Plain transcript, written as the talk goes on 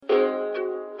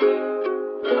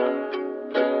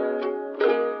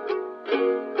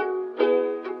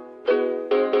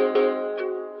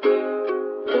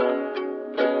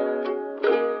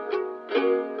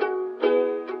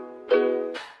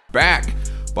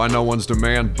by no one's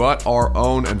demand but our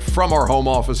own, and from our home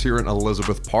office here in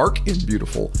Elizabeth Park in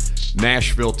beautiful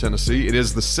Nashville, Tennessee. It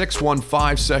is the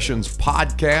 615 Sessions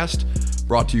podcast,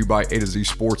 brought to you by A to Z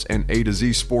Sports and A to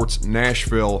Z Sports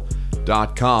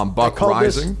Nashville.com. Buck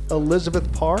Rising. This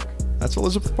Elizabeth Park? That's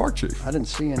Elizabeth Park, Chief. I didn't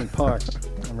see any parks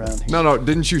around here. No,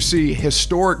 didn't you see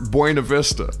historic Buena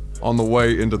Vista on the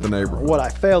way into the neighborhood? What I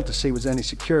failed to see was any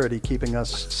security keeping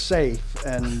us safe,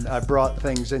 and I brought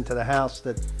things into the house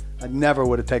that I never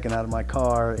would have taken out of my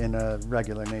car in a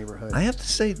regular neighborhood. I have to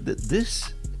say that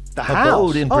this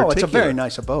abode in particular, it's a very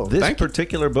nice abode. This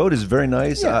particular abode is very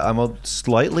nice. Yeah. I'm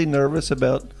slightly nervous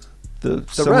about the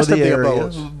rest of the area,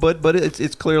 abodes, but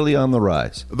it's clearly on the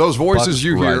rise. Those voices Buck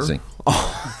you rising. hear.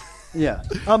 Yeah,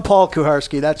 I'm Paul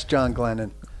Kuharsky. That's John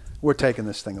Glennon. We're taking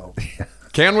this thing over.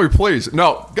 Can we please?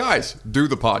 No, guys, do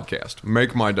the podcast.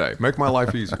 Make my day. Make my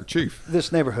life easier. Chief.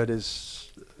 This neighborhood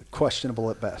is questionable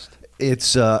at best.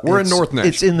 We're in North Nashville.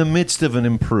 It's in the midst of an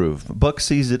improve. Buck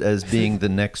sees it as being the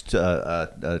next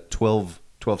 12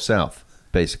 South,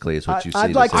 basically, is what you see.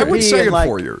 I'd like to I would be say in like,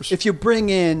 4 years. If you bring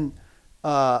in,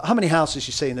 how many houses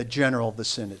you say in the general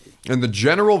vicinity? In the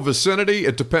general vicinity,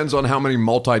 it depends on how many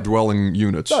multi-dwelling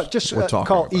units Just we're talking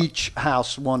call about. each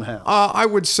house one house. I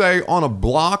would say on a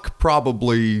block,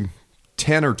 probably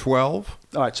 10 or 12.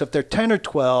 All right, so if they're 10 or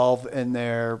 12 and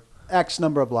they're X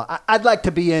number of blocks, I'd like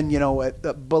to be in,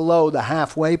 below the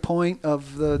halfway point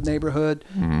of the neighborhood.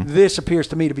 Mm-hmm. This appears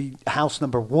to me to be house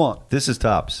number one. This is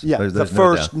tops. Yeah, there's the no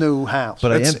first doubt. new house.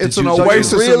 But It's an so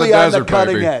oasis really in the on the desert,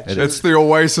 cutting baby. edge. It's the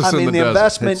oasis in the the desert.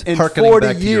 investment It's in hearkening 40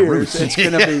 back to your years, roots. it's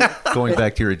going to be... Going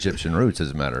back to your Egyptian roots,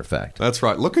 as a matter of fact. That's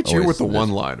right. Look at you with the Oasis.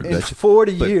 one-liner. In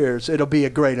 40 years, it'll be a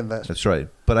great investment. That's right.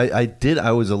 But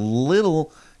I was a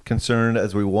little concerned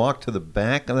as we walked to the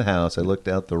back of the house. I looked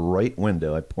out the right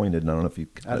window. I pointed. I don't know if you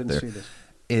got it there. I didn't see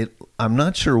this. I'm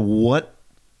not sure what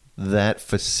that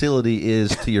facility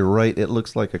is to your right. It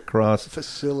looks like a cross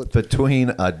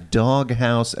between a dog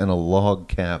house and a log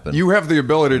cabin. You have the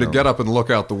ability to get up and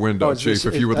look out the window, Chief,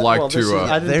 if you would like to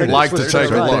take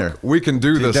a look. There. We can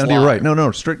do this down live. to your right.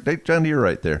 No, straight down to your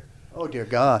right there. Oh, dear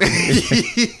God.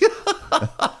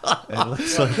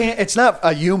 It's not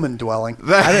a human dwelling.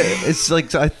 It's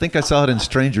like, I think I saw it in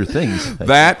Stranger Things.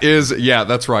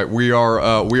 That's right. We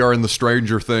are in the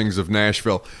Stranger Things of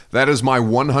Nashville. That is my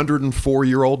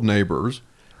 104-year-old neighbor's,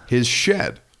 his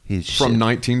shed. From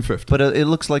 1950. But it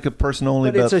looks like a person only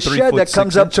about 3 it's a foot shed that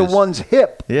comes up to one's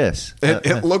hip. Yes.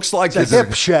 It looks like it's a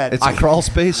hip shed. It's a crawl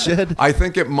space shed. I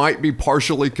think it might be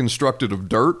partially constructed of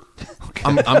dirt.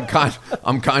 Okay.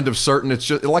 I'm kind of certain it's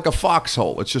just like a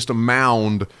foxhole. It's just a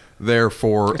mound there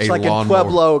for it's a like lawnmower. in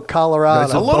Pueblo, Colorado.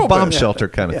 It's a little bomb shelter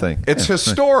kind of thing. It's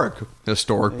historic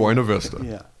Buena Vista.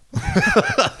 Yeah.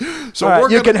 So all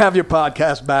right, you can have your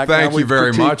podcast back. Thank you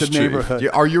very much, Chief.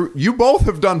 You both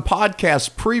have done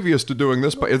podcasts previous to doing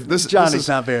this, but Johnny's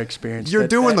not very experienced. You're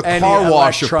doing the car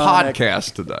wash of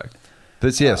podcasts today.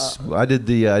 I did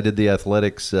the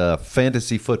athletics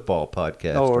fantasy football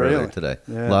podcast earlier today.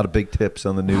 Yeah. A lot of big tips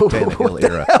on the new Tannehill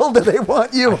era. What the hell do they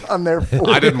want you on there for?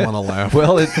 I didn't want to laugh.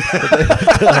 Well, they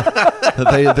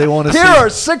want to see. Here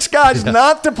are 6 guys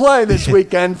not to play this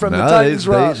weekend from the Titans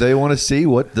roster. They want to see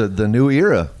what the new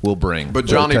era will bring. But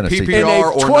Johnny,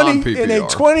 PPR or non-PPR? In a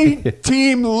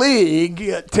 20-team league,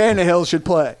 Tannehill should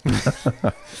play.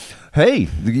 Hey,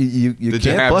 you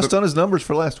can't bust on his numbers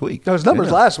for last week. Those numbers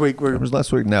last week were Now,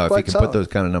 if you can put those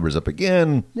kind of numbers up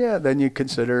again, then you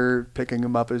consider picking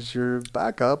him up as your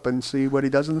backup and see what he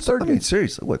does in the third game.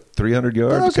 Seriously, what, 300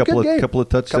 yards, a couple of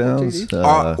touchdowns?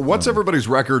 What's everybody's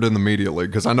record in the media league?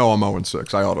 Because I know I'm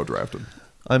 0-6. I auto-drafted.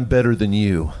 I'm better than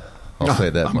you. I'll say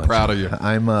that much. I'm proud of you.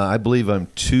 I believe I'm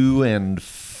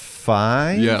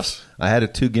 2-5. Yes. I had a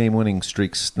 2-game winning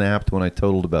streak snapped when I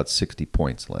totaled about 60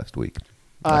 points last week.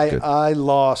 I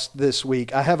lost this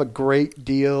week. I have a great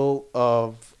deal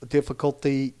of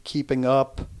difficulty keeping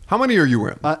up. How many are you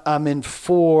in? I'm in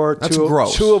 4. That's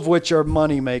gross. 2 of which are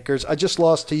money makers. I just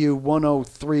lost to you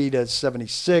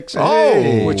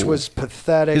 103-76, which was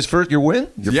pathetic. Your win?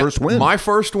 Your first win? My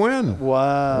first win.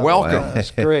 Wow. Welcome.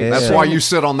 That's great. That's why you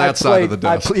sit on that side of the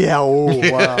desk.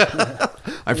 Wow.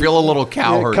 I feel a little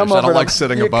cowherd. I don't like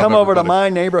sitting above You come over to everybody. my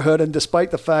neighborhood, and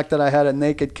despite the fact that I had a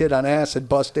naked kid on acid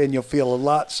bust in, you'll feel a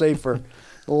lot safer.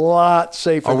 A lot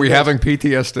safer. Are we having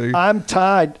PTSD? I'm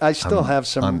tied. I still have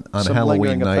some on some Halloween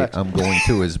lingering night. effects. I'm going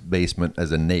to his basement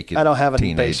as a naked. I don't have any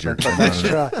teenager basement, but let's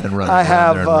try. And run I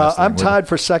have. around there and wrestling I'm with tied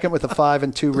for second with a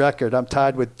 5-2 record. I'm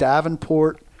tied with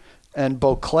Davenport and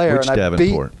Beauclair. Which and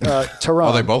Davenport? I beat Tehran.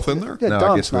 Are they both in there? Yeah, No, I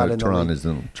Dawn's guess not in the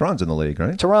league. Tehran's in the league,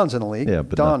 right? Tehran's in the league. Yeah,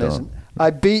 but Dawn not isn't. I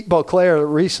beat Beauclair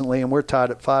recently, and we're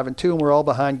tied at 5-2, and we're all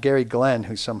behind Gary Glenn,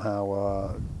 who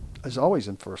somehow is always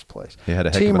in first place. He had a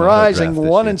heck Team of an auto Rising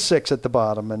draft this 1-6 at the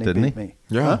bottom, and he beat me.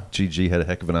 Yeah. Huh? GG had a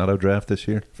heck of an auto draft this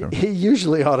year. He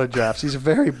usually auto drafts. He's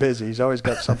very busy. He's always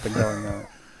got something going on.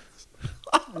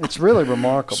 It's really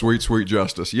remarkable. Sweet, sweet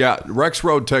justice. Yeah, Rex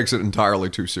Road takes it entirely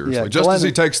too seriously. Yeah, Just Glenn, as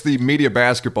he takes the Media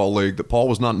Basketball League that Paul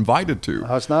was not invited to.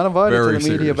 I was not invited very to the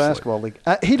Media seriously. Basketball League.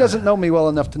 He doesn't know me well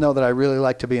enough to know that I really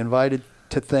like to be invited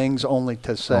to things only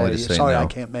to say sorry, no. I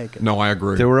can't make it. No, I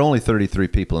agree. There were only 33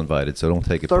 people invited, so don't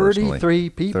take it personally. 33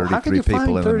 people? How can you find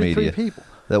in the 33 media. people?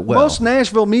 Well, Most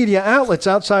Nashville media outlets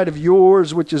outside of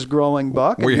yours, which is growing,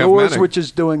 Buck, and We have yours, many. which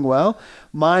is doing well,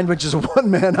 mine, which is a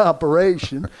one-man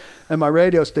operation, and my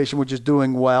radio station, which is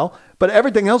doing well, but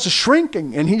everything else is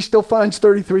shrinking, and he still finds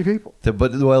 33 people.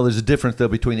 But there's a difference though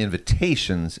between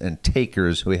invitations and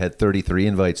takers. We had 33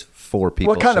 invites, 4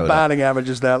 people. What kind of showed up. batting average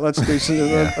is that? Let's do some.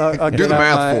 I'll Do get the out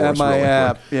math for us my really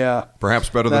app. quick. Yeah. Perhaps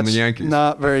better than the That's Yankees.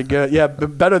 Not very good. Yeah,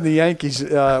 better than the Yankees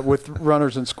with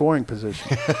runners in scoring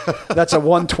position. That's a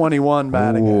 121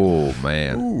 batting average. Oh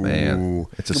man,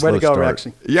 it's a Way slow to go, start.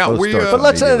 Rexy. Yeah, Slow we, start but for But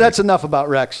let's say Media that's League. enough about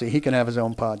Rexy. He can have his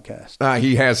own podcast.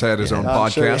 He has had his own I'm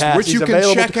sure he podcast, has. which He's you can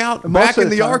available check to- out most back of in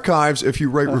the the time. archives if you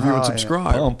rate, review, yeah. and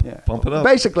subscribe. Pump it up.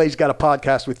 Basically, he's got a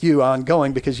podcast with you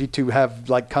ongoing because you two have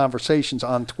like conversations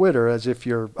on Twitter as if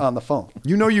you're on the phone.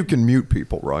 You know you can mute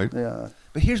people, right? Yeah.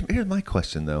 But here's my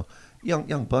question though.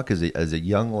 Young Buck is a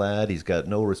young lad. He's got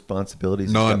no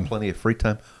responsibilities. None. He's got plenty of free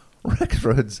time. Rex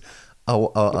Rhodes, a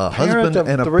parent husband of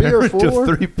and a 3 or parent 4?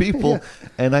 of 3 people, Yeah.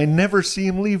 and I never see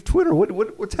him leave Twitter.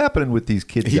 What's happening with these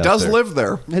kids? He out does there? live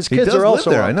there. His He kids does are live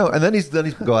also there. on. I know. And then he's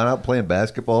going out playing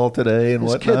basketball today and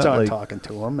His whatnot. kids aren't Like, talking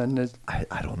to him, and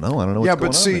I don't know. I don't know. What's Yeah, going but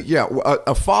on see, there.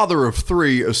 a father of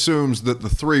 3 assumes that the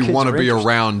 3 Kids want to are be interested.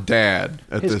 around dad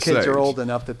at his this kids age. are old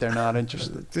enough that they're not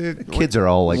interested. Kids are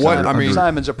all like What- under- I mean-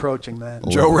 Simon's approaching that.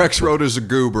 Joe Rex Road is a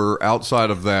goober.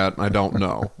 Outside of that, I don't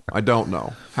know. I don't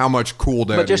know how much cool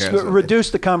dad But just he has. in him. reduce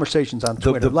the conversations on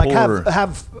Twitter. the like poor-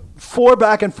 have 4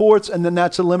 back and forths, and then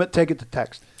that's the limit. Take it to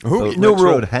text. Who? New Rex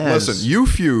rule. Road has. Listen, you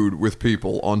feud with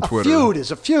people on A Twitter. feud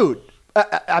is a feud.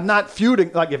 I'm not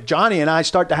feuding. Like if Johnny and I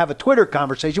start to have a Twitter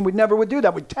conversation, we never would do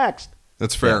that. We'd text.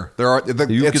 That's fair. There are.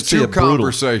 You It's could see too it brutal.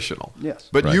 conversational. Yes.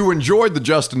 but Right. you enjoyed the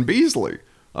Justin Beasley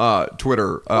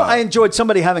Twitter. Well, I enjoyed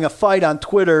somebody having a fight on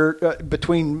Twitter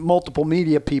between multiple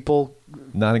media people.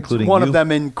 Not including one you? of them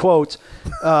in quotes,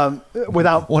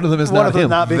 without One of them is not him.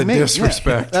 being The me.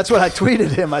 disrespect. Yeah. That's what I tweeted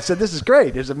him. I said, "This is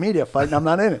great. There's a media fight, and I'm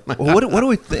not in it." Well, what do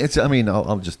we think? I mean,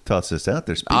 I'll just toss this out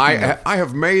there. Speaking of- I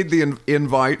have made the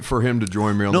invite for him to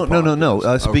join me on No, the podcast.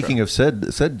 no. Speaking Okay.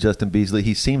 of said Justin Beasley,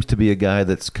 he seems to be a guy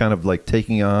that's kind of like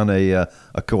taking on a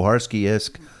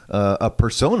Kuharsky-esque a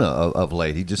persona of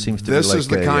late. He just seems to This be like is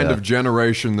the a, kind of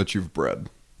generation that you've bred.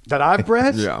 That I've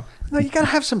bred. Yeah. No, you got to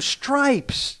have some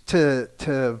stripes to.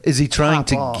 Is he trying pop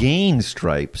to off. gain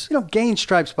stripes? You don't gain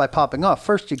stripes by popping off.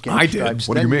 First, you gain I did. stripes.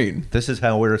 What do you then mean? This is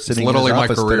how we're It's sitting literally in my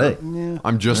his office career. today.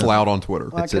 I'm just loud on Twitter.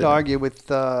 I It's could a- argue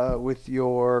with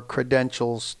your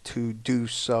credentials to do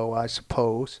so, I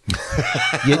suppose.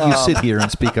 Yet you sit here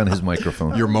and speak on his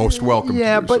microphone. You're most welcome.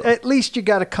 Yeah, to do but so. at least you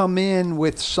got to come in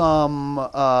with some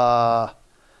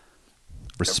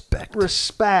respect.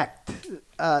 respect,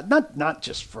 not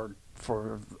just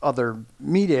for other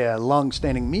media,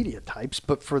 long-standing media types,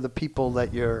 but for the people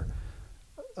that your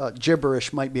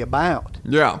gibberish might be about.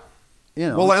 yeah. You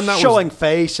know, Well, and that was- showing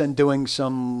face and doing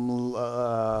some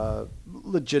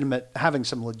having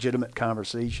some legitimate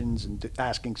conversations and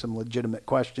asking some legitimate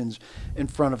questions in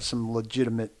front of some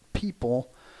legitimate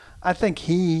people. I think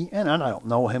and I don't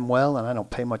know him well, and I don't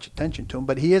pay much attention to him,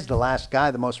 but he is the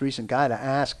most recent guy to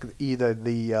ask either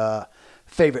the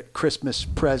favorite Christmas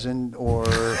present or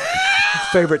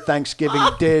favorite Thanksgiving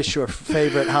dish or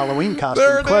favorite Halloween costume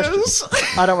There it question. is.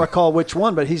 I don't recall which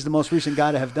one, but he's the most recent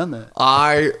guy to have done that.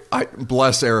 I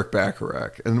bless Eric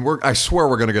Bacharach, and I swear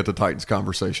we're going to get to Titans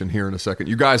conversation here in a second.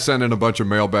 You guys send in a bunch of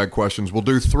mailbag questions. We'll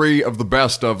do 3 of the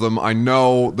best of them. I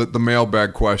know that the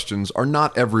mailbag questions are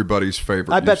not everybody's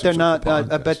favorite. I bet they're usage not. of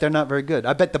the I bet podcast. they're not very good.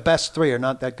 I bet the best 3 are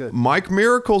not that good. Mike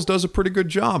Miracles does a pretty good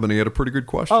job, and he had a pretty good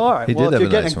question. Oh, all right. He Well, did if have you're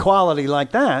a getting nice one. quality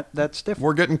like that, that's different.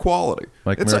 We're getting quality.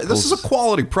 Mike This is a Miracles-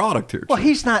 quality product here. Well, Chief.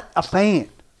 he's not a fan.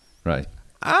 Right.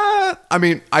 I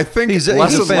mean, I think He's a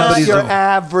less fan, and but less. not he's your a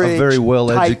average very Titans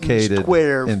well-educated,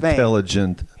 Twitter fan.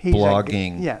 intelligent, He's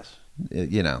blogging. yes.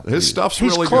 You know, His stuff's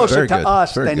He's really closer Very to good.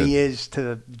 us Very than good. he is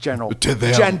to general good. To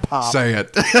them, Gen Pop. say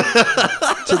it.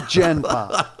 To Gen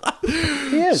Pop.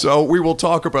 He is. So we will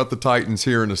talk about the Titans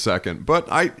here in a second. But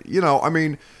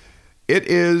it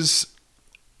is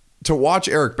to watch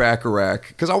Eric Bacharach,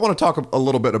 because I want to talk a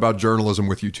little bit about journalism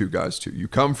with you two guys too. You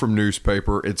come from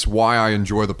newspaper. It's why I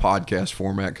enjoy the podcast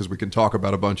format, because we can talk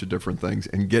about a bunch of different things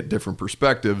and get different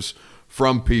perspectives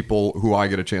from people who I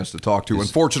get a chance to talk to.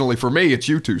 Unfortunately for me, it's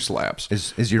you two slaps.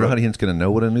 Is your audience going to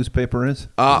know what a newspaper is?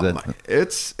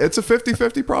 It's a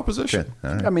 50-50 proposition.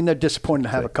 Okay. Right. I mean, they're disappointed to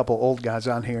have a couple old guys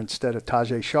on here instead of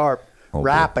Tajay Sharp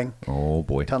rapping. Oh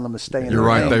boy! Telling them to stay in. You're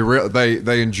the right. lane.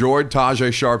 They enjoyed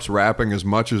Tajay Sharp's rapping as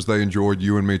much as they enjoyed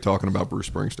you and me talking about Bruce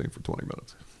Springsteen for 20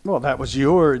 minutes. Well, that was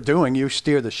your doing. You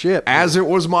steer the ship. As it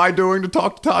was my doing to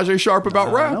talk to Tajay Sharp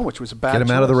about rap. Which was a bad Get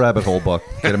him out of the rabbit hole, Buck.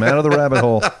 Get him out of the rabbit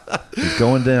hole. He's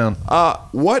going down.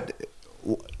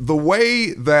 The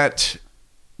way that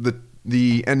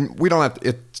and we don't have to,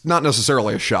 it's not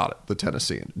necessarily a shot at the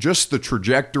Tennessean, just the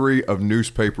trajectory of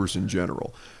newspapers in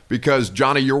general. Because,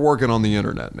 Johnny, you're working on the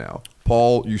internet now.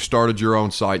 Paul, you started your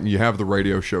own site and you have the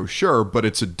radio show, sure, but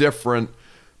it's a different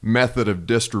method of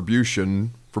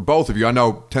distribution for both of you. I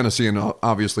know Tennessean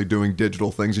obviously doing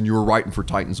digital things, and you were writing for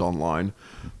Titans Online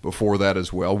before that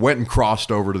as well. Went and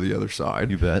crossed over to the other side.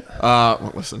 You bet.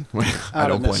 Well, listen, I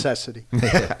don't blame necessity.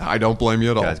 I don't blame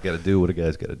you at all. Guys got to do what a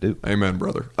guy's got to do. Amen,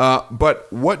 brother.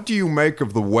 But what do you make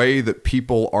of the way that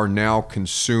people are now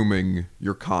consuming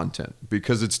your content?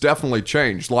 Because it's definitely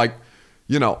changed. Like,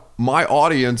 my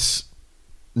audience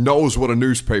knows what a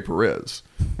newspaper is.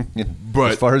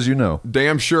 But as far as you know.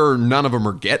 Damn sure none of them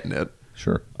are getting it.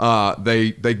 Sure.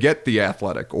 They get The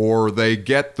Athletic, or they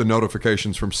get the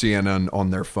notifications from CNN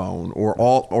on their phone,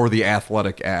 or the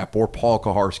Athletic app, or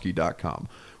paulkuharsky.com.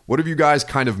 What have you guys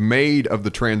kind of made of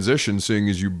the transition, seeing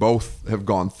as you both have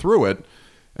gone through it,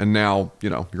 and now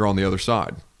you're on the other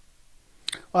side?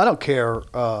 Well, I don't care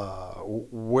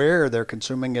where they're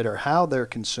consuming it or how they're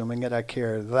consuming it. I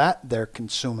care that they're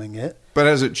consuming it. But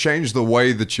has it changed the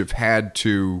way that you've had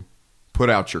to put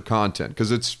out your content?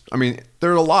 Because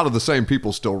there are a lot of the same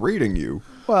people still reading you.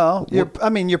 Well, you're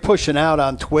pushing out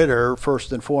on Twitter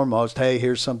first and foremost. Hey,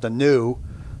 here's something new.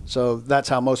 So that's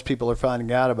how most people are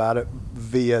finding out about it,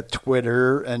 via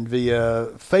Twitter and via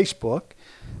Facebook,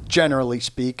 generally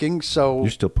speaking. So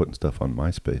you're still putting stuff on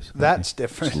MySpace. That's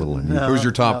different. Who's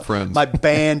your top friends? My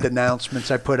band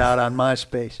announcements I put out on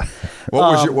MySpace.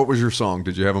 What was your song?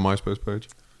 Did you have a MySpace page?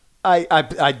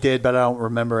 I did, but I don't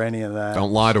remember any of that.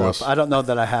 Don't lie to us. I don't know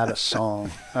that I had a song.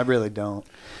 I really don't.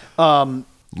 Mine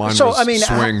was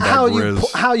Swing by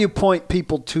Grizz. How you point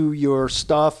people to your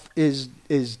stuff is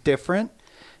different,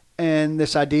 and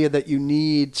this idea that you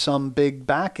need some big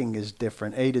backing is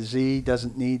different. A to Z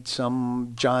doesn't need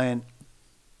some giant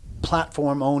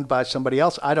platform owned by somebody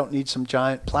else. I don't need some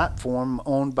giant platform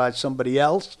owned by somebody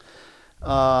else.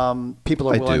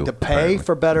 People are willing to pay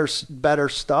for better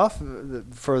stuff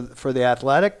for the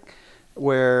Athletic,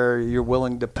 where you're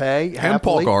willing to pay. And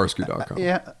paulkuharsky.com.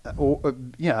 Yeah,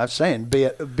 I was saying, be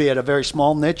it a very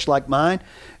small niche like mine,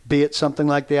 be it something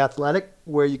like the Athletic,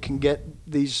 where you can get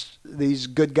these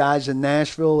good guys in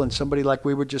Nashville, and somebody like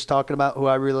we were just talking about, who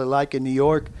I really like in New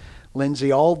York,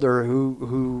 Lindsay Alder,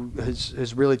 who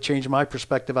has really changed my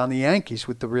perspective on the Yankees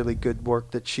with the really good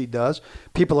work that she does.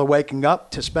 People are waking up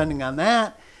to spending on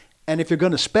that, and if you're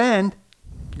going to spend,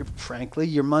 frankly,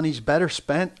 your money's better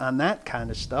spent on that kind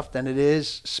of stuff than it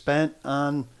is spent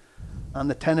on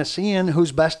the Tennessean,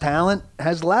 whose best talent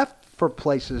has left for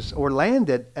places or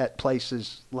landed at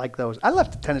places like those. I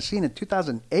left the Tennessean in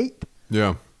 2008.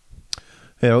 Yeah.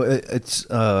 It's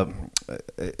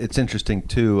interesting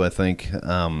too. I think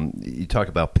you talk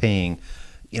about paying.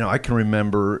 I can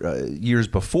remember years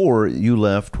before you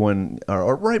left, probably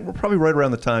right around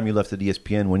the time you left at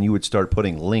ESPN, when you would start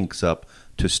putting links up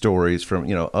to stories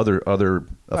from other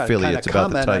affiliates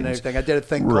about the Titans. I did a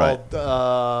thing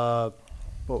called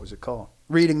what was it called?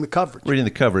 Reading the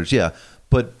coverage. Yeah.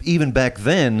 But even back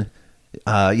then,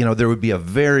 there would be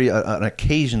an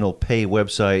occasional pay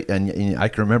website, and I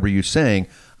can remember you saying,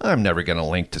 I'm never going to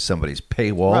link to somebody's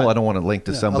paywall. Right. I don't want to link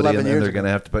to somebody and then they're going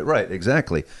to have to pay. Right,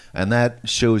 exactly. And that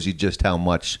shows you just how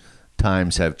much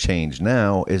times have changed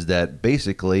now, is that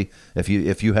basically if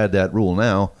you had that rule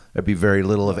now, there'd be very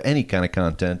little of any kind of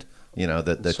content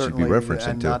that should be referencing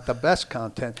and to. Not the best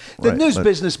content. The news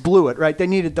business blew it, right? They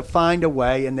needed to find a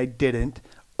way, and they didn't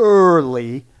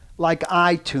early, like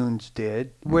iTunes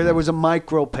did, where there was a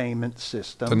micropayment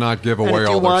system. To not give away all their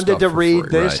stuff. If you wanted to read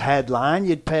this right. headline,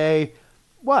 you'd pay,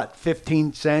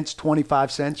 15 cents,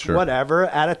 25 cents, whatever,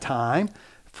 at a time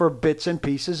for bits and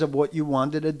pieces of what you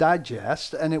wanted to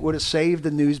digest, and it would have saved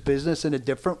the news business in a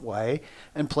different way.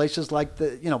 And places like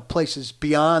places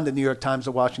beyond the New York Times,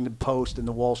 the Washington Post, and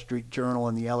the Wall Street Journal,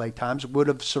 and the LA Times would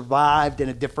have survived in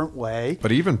a different way. But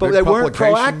they weren't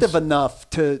proactive enough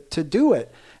to do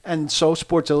it. And so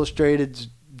Sports Illustrated's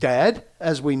dead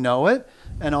as we know it,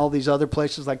 and all these other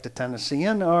places like the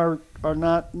Tennessean are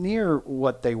not near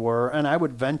what they were. And I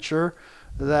would venture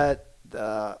that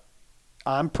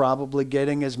I'm probably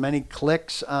getting as many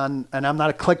clicks on, and I'm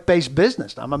not a click-based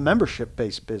business. I'm a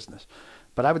membership-based business.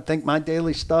 But I would think my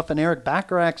daily stuff and Eric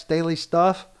Bacharach's daily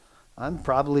stuff, I'm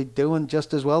probably doing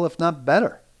just as well, if not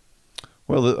better.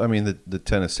 Well, I mean, the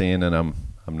Tennessean, and I'm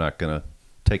not going to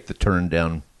take the turn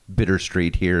down Bitter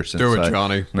Street here. Since Do it,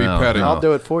 Johnny. Be petty. I'll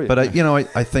do it for you. But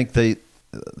I think they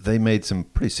made some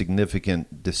pretty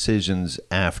significant decisions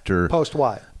after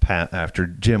Post-Wyatt. After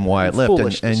Jim Wyatt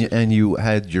left, and you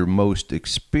had your most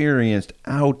experienced,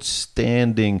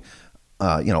 outstanding,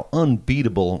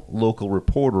 unbeatable local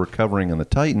reporter covering on the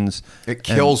Titans. It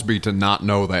kills me to not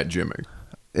know that, Jimmy.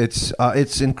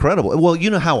 It's incredible. Well, you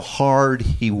know how hard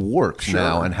he works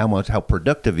now, and how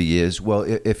productive he is. Well,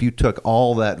 if you took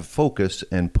all that focus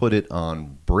and put it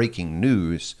on breaking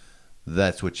news,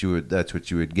 that's what you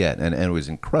would get, and it was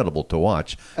incredible to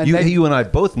watch. And you and I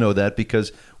both know that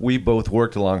because we both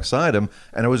worked alongside him,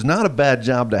 and it was not a bad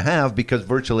job to have because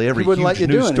virtually every huge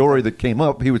news story that came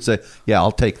up, he would say, "Yeah,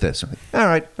 I'll take this." Like, all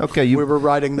right, okay. We were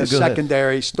writing the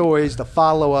secondary stories, the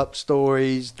follow-up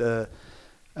stories, the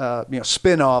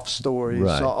spin-off stories,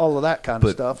 right. all of that kind of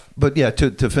stuff. But yeah,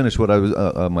 to finish what I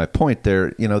was my point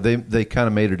there, they kind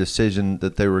of made a decision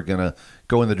that they were going to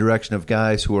go in the direction of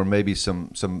guys who are maybe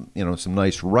some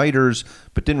nice writers,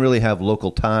 but didn't really have local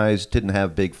ties, didn't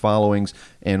have big followings,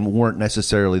 and weren't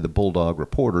necessarily the Bulldog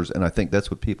reporters. And I think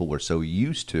that's what people were so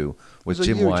used to with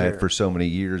Jim Wyatt for so many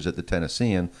years at the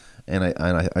Tennessean. And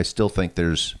I still think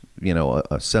there's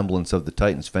a semblance of the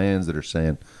Titans fans that are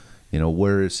saying,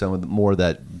 where is some of more of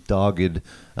that dogged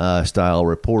style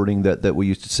reporting that we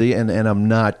used to see? And I'm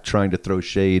not trying to throw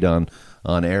shade on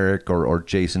Eric or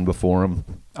Jason before him.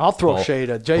 I'll throw shade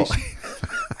at Jason.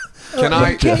 You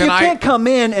can't come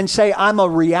in and say I'm a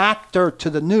reactor to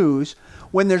the news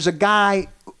when there's a guy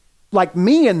like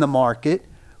me in the market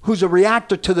who's a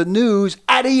reactor to the news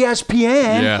at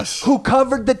ESPN who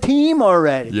covered the team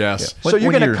already. Yes. So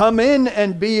you're going to come in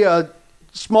and be a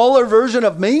smaller version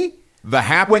of me?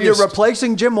 When you're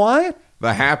replacing Jim Wyatt?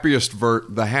 The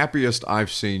happiest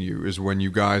I've seen you is when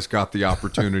you guys got the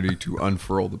opportunity to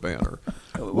unfurl the banner.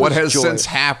 What has since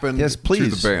happened to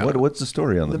the banner? What's the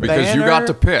story on the banner? Because you got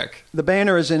to pick. The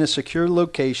banner is in a secure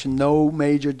location. No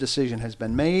major decision has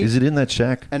been made. Is it in that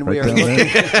shack? And we are looking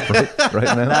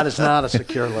right now? That is not a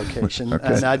secure location. Okay.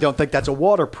 And I don't think that's a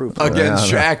waterproof. Again,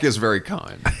 Shaq is very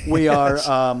kind. We are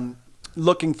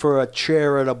looking for a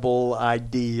charitable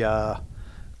idea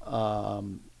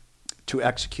to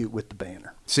execute with the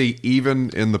banner. See,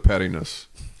 even in the pettiness,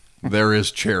 there is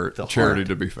charity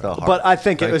to be found. But I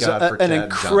think it was an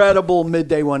incredible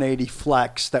Midday 180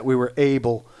 flex that we were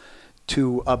able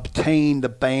to obtain the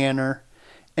banner.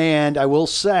 And I will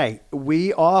say,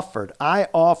 I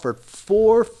offered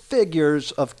 4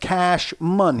 figures of cash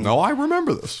money. No, I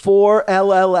remember this. For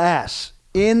LLS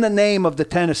in the name of the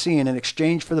Tennessean in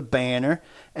exchange for the banner.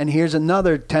 And here's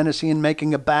another Tennessean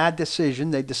making a bad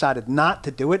decision. They decided not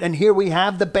to do it, and here we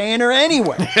have the banner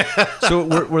anyway. So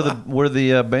were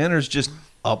the banners just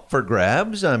up for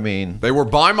grabs? I mean, they were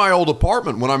by my old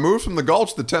apartment when I moved from the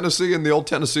Gulch to Tennessee in the old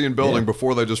Tennessean building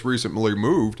before they just recently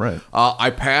moved. Right. I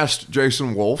passed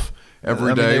Jason Wolf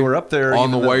every day. They were up there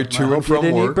on the way to and from work. You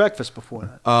didn't eat work. breakfast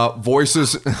before that.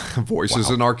 Voices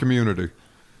in our community.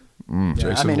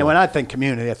 Yeah, when I think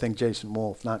community, I think Jason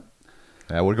Wolf, not.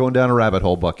 Yeah, we're going down a rabbit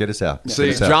hole, Buck. Get us out.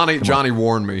 See, Johnny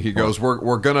warned me. He goes,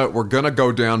 "We're gonna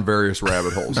go down various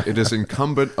rabbit holes. It is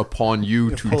incumbent upon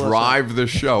you to drive this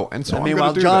show." And so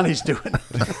meanwhile, Johnny's doing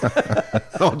it.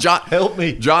 Oh, help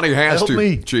me. Johnny has help to.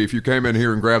 Me. Chief, you came in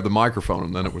here and grabbed the microphone,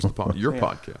 and then it was your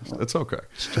podcast. That's okay.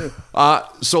 It's true.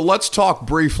 So let's talk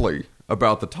briefly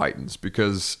about the Titans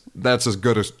because that's as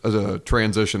good as a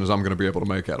transition as I'm going to be able to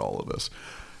make at all of this.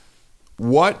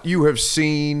 What you have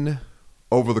seen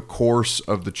over the course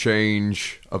of the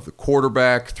change of the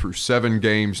quarterback through 7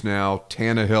 games now,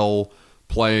 Tannehill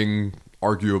playing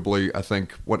arguably, I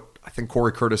think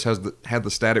Corey Curtis had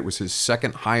the stat. It was his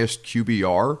second highest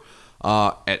QBR,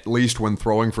 at least when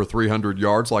throwing for 300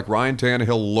 yards. Like Ryan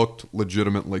Tannehill looked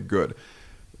legitimately good.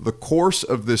 The course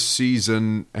of this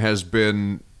season has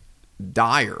been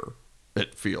dire,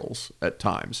 it feels at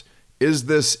times. Is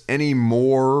this any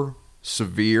more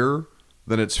severe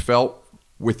than it's felt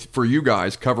for you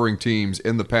guys covering teams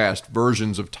in the past,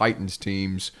 versions of Titans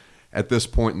teams at this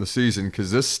point in the season?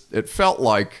 Because it felt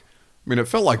like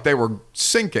they were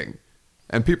sinking,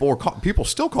 and people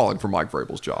still calling for Mike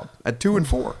Vrabel's job at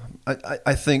 2-4.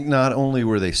 I think not only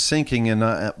were they sinking,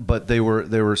 but they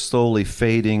were slowly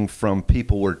fading from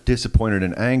people were disappointed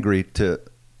and angry to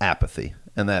apathy.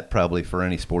 And that probably for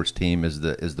any sports team is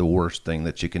the worst thing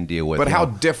that you can deal with. But how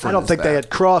different? I don't think they had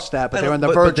crossed that, but they were on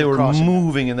the verge they of were crossing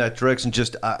moving in that direction.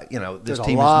 Just this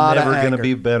team is lot of never going to anger.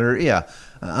 be better. Yeah,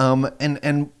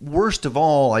 and worst of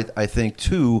all, I think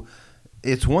too,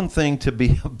 it's one thing to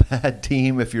be a bad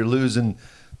team if you're losing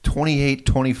 28-24,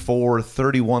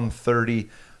 31-30.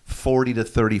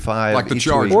 40-35, like the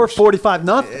Chargers, or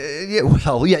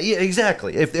 45-0. Yeah,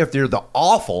 exactly. If they're the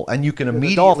awful, and you can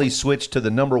immediately switch to the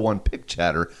number one pick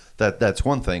chatter, that's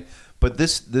one thing. But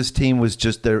this team was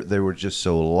just they were just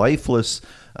so lifeless,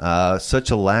 such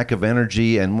a lack of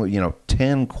energy, and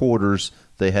 10 quarters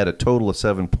they had a total of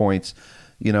 7 points.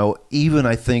 Even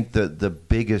I think the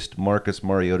biggest Marcus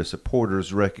Mariota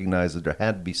supporters recognized that there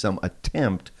had to be some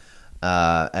attempt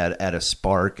at a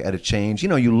spark, at a change.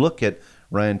 You look at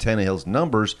Ryan Tannehill's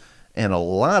numbers, and a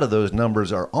lot of those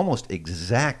numbers are almost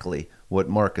exactly what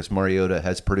Marcus Mariota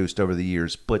has produced over the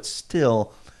years. But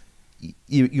still,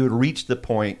 you had reached the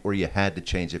point where you had to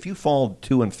change. If you fall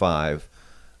 2-5,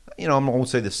 I won't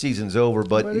say the season's over,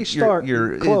 but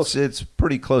it's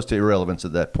pretty close to irrelevance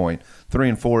at that point.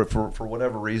 3-4 for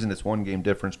whatever reason, it's one game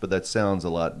difference, but that sounds a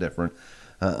lot different.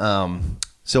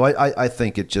 So I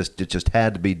think it just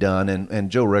had to be done. And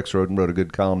Joe Rexrode wrote a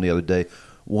good column the other day.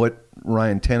 What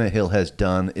Ryan Tannehill has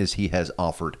done is he has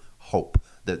offered hope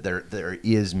that there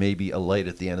is maybe a light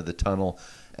at the end of the tunnel,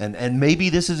 and maybe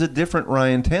this is a different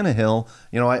Ryan Tannehill.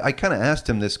 I kind of asked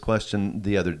him this question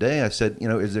the other day. I said,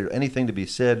 is there anything to be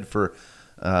said for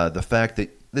the fact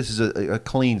that this is a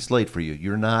clean slate for you?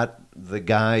 You're not the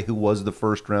guy who was the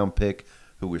first round pick,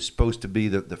 who was supposed to be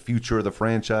the future of the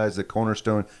franchise, the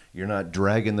cornerstone. You're not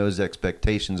dragging those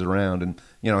expectations around, and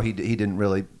he didn't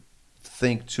really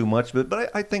think too much,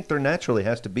 but I think there naturally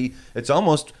has to be. It's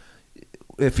almost,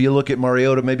 if you look at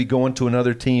Mariota maybe going to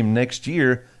another team next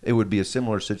year, it would be a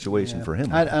similar situation for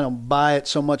him. I don't buy it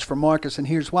so much for Marcus, and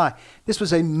here's why. This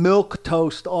was a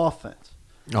milquetoast offense.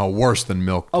 Oh, worse than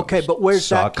milk toast. Okay, but where's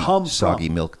that come from? Soggy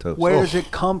milquetoast. Where does it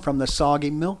come from, the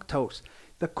soggy milquetoast?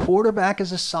 The quarterback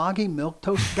is a soggy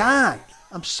milquetoast guy.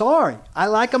 I'm sorry. I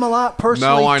like him a lot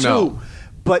personally, No, I know. too.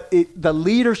 But the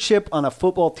leadership on a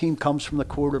football team comes from the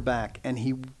quarterback, and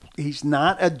he's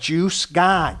not a juice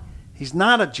guy. He's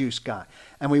not a juice guy.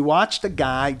 And we watched a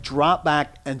guy drop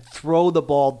back and throw the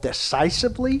ball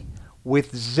decisively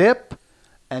with zip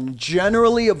and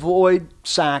generally avoid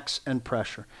sacks and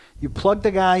pressure. You plug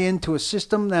the guy into a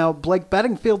system. Now, Blake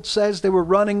Bedingfield says they were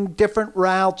running different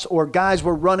routes, or guys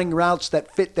were running routes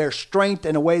that fit their strength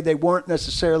in a way they weren't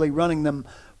necessarily running them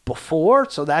before,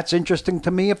 so that's interesting to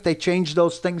me if they change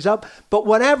those things up. But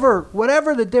whatever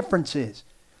the difference is,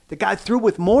 the guy threw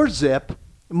with more zip,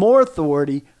 more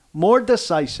authority, more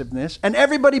decisiveness, and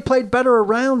everybody played better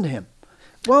around him.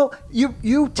 Well,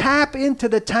 you tap into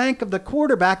the tank of the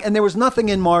quarterback, and there was nothing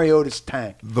in Mariota's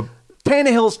tank.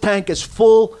 Tannehill's tank is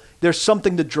full. There's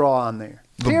something to draw on there.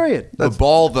 Period. The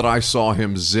ball that I saw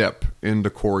him zip into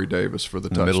Corey Davis for the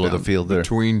touchdown. Middle of the field there.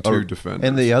 Between two defenders.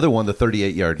 And the other one, the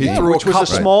 38-yard He gain. threw which a was a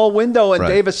couple. small window, and Right.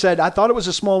 Davis said, I thought it was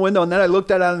a small window, and then I looked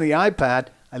at it on the iPad.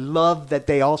 I love that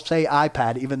they all say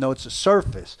iPad, even though it's a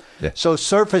Surface. Yeah. So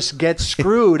Surface gets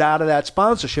screwed out of that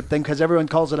sponsorship thing because everyone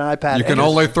calls it an iPad. You can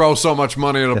only throw so much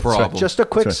money at a problem. Just a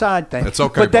quick side thing. It's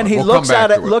okay, But then Bob. he We'll looks come back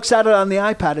at to it, it. looks at it on the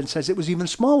iPad and says it was even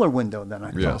smaller window than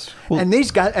I thought. Yes. And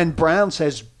these guys, and Brown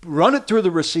says, run it through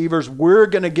the receivers. We're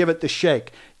going to give it the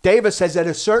shake. Davis says at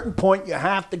a certain point you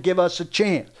have to give us a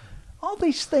chance. All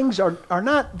these things are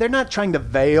not, they're not trying to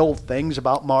veil things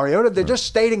about Mariota. They're just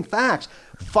stating facts.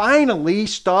 Finally,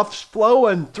 stuff's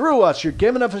flowing through us. You're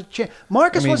giving us a chance.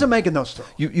 Marcus wasn't making those throws.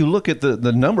 You look at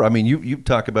the number. I mean, you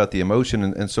talk about the emotion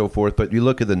and so forth, but you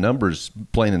look at the numbers,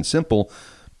 plain and simple.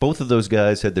 Both of those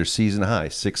guys had their season high,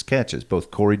 6 catches,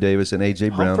 both Corey Davis and A.J.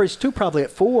 Brown. Humphreys, too, probably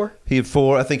at 4. He had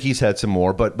 4. I think he's had some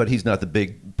more, but he's not the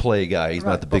big play guy. He's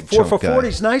not the big But 4 chunk for guy. 40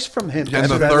 is nice from him.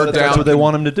 And the That's third what- down. that's what they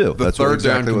want him to do. The That's what third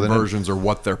down exactly what they- conversions are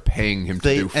what they're paying him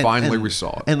to do. Finally, we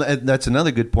saw it. And that's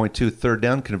another good point, too. Third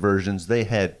down conversions. They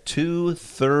had 2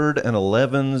 3rd and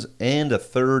 11s and a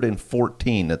 3rd and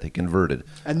 14 that they converted.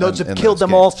 And those have in killed those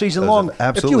them all games. season Those long. have If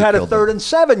absolutely you had a killed them. 3rd and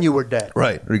 7, you were dead.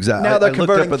 Right, exactly. Now they're I looked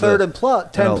converting up at 3rd and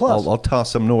 10 and plus. I'll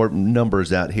toss some more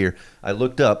numbers out here. I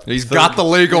looked up. He's got the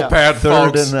legal pad,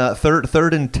 Third folks. and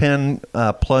third and 10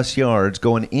 plus yards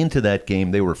going into that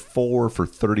game. They were 4 for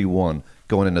 31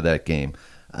 going into that game,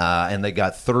 and they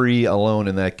got 3 alone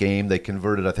in that game. They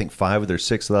converted, I think, 5 of their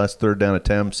 6 last third down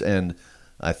attempts, and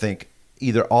I think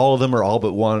either all of them or all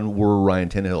but one were Ryan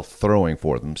Tannehill throwing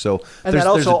for them. So and there's that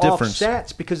also a difference.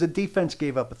 offsets because the defense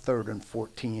gave up a 3rd and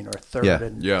 14 or 3rd Yeah.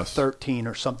 and Yes. 13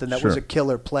 or something that Sure. was a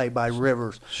killer play by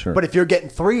Rivers. Sure. But if you're getting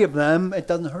 3 of them, it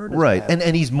doesn't hurt as Right. bad.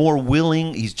 And he's more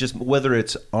willing. He's just, whether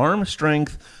it's arm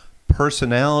strength,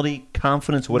 personality,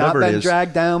 confidence, whatever not it been is.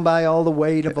 dragged down by all the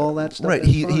weight of all that stuff. Right.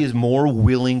 That's He fine. is more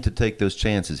willing to take those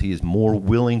chances. He is more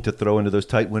willing to throw into those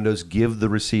tight windows, give the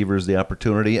receivers the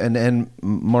opportunity. And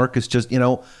Marcus just,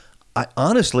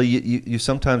 honestly, you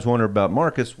sometimes wonder about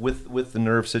Marcus with the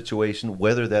nerve situation,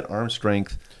 whether that arm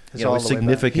strength It's all is the way back.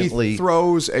 significantly. He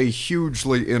throws a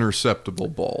hugely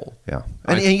interceptable ball. Yeah.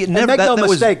 I- And he And never, make no that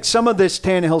was- mistake, some of this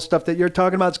Tannehill stuff that you're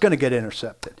talking about is going to get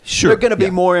intercepted. Sure, There are going to be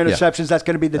yeah, more yeah. interceptions. That's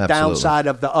going to be the Absolutely. downside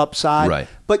of the upside. Right.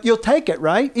 But you'll take it,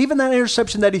 right? Even that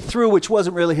interception that he threw, which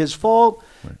wasn't really his fault,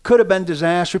 could have been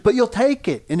disastrous, but you'll take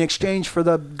it in exchange for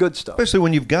the good stuff. especially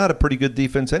when you've got a pretty good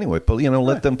defense anyway. But,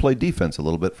 let them play defense a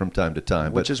little bit from time to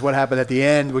time. Which is what happened at the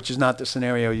end, which is not the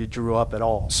scenario you drew up at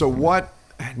all. So what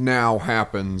now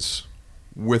happens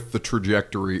with the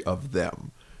trajectory of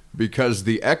them? Because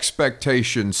the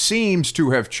expectation seems to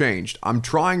have changed. I'm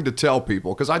trying to tell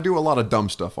people, because I do a lot of dumb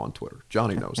stuff on Twitter.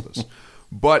 Johnny knows this.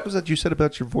 What was But that you said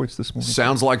about your voice this morning?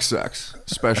 sounds like sex,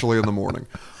 especially in the morning.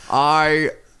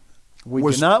 We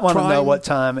was do not want to know trying- what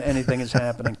time anything is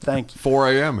happening. Thank you. 4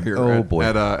 a.m. here Oh, boy.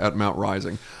 at Mount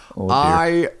Rising. Oh, dear.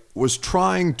 I was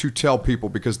trying to tell people,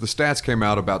 because the stats came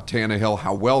out about Tannehill,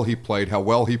 how well he played, how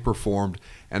well he performed,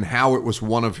 and how it was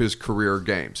one of his career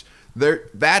games.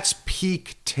 That's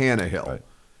peak Tannehill. Right.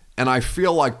 And I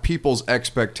feel like people's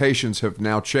expectations have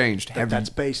now changed. That's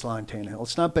baseline Tannehill.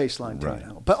 It's not baseline Right.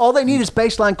 Tannehill. But all they need is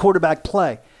baseline quarterback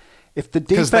play. If the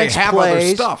 'Cause defense they have other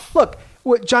plays, stuff. Look,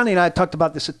 Johnny and I talked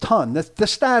about this a ton. The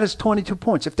stat is 22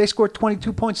 points. If they score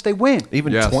 22 points, they win.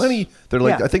 Even Yes. 20, they're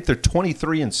like, Yeah. I think they're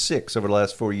 23-6 over the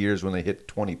last 4 years when they hit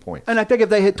 20 points. And I think if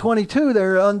they hit 22,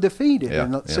 they're undefeated Yeah,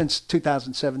 yeah. since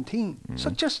 2017. So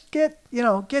just get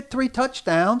 3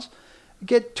 touchdowns,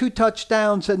 get 2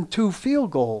 touchdowns and 2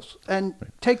 field goals, and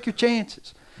take your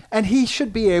chances. And he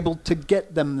should be able to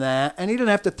get them that. And he doesn't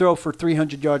have to throw for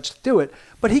 300 yards to do it,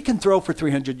 but he can throw for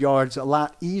 300 yards a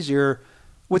lot easier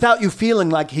without you feeling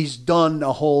like he's done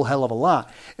a whole hell of a lot.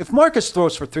 If Marcus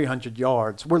throws for 300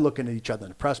 yards, we're looking at each other in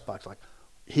the press box like,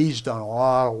 he's done a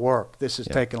lot of work. This is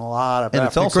taking a lot of And effort.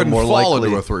 it's also couldn't more fall likely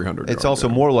into a 300 It's yard also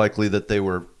game. more likely that they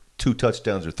were 2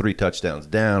 touchdowns or 3 touchdowns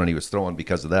down, and he was throwing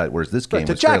because of that. Whereas this game Right,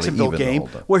 the was fairly Jacksonville even the game, whole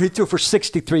time. where he threw for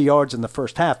 63 yards in the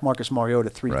first half, Marcus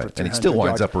Mariota threw Right, for and 300 he still winds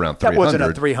yards. up around That wasn't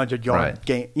a 300. 300-yard Right.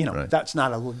 game. Right. That's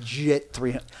not a legit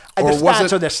 300. Or The was stats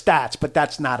it- are the stats, but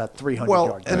that's not a 300-yard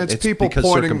Well, game. and it's people because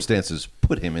pointing- circumstances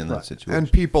put him in that situation.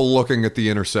 And people looking at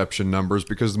the interception numbers,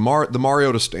 because the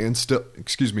Mariota stands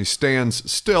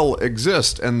still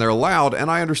exist, and they're loud.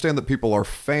 And I understand that people are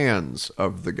fans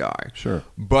of the guy. Sure.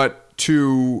 But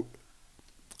to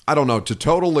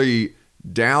totally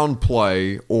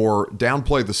downplay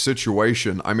the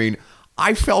situation. I mean,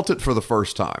 I felt it for the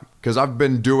first time, because I've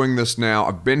been doing this now.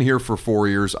 I've been here for 4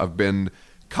 years. I've been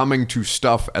coming to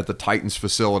stuff at the Titans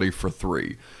facility for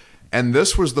 3. And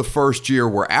this was the first year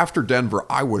where, after Denver,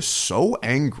 I was so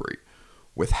angry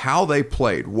with how they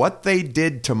played, what they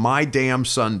did to my damn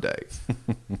Sunday.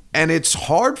 And it's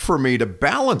hard for me to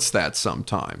balance that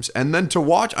sometimes. And then to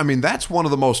watch, I mean, that's one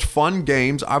of the most fun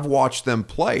games I've watched them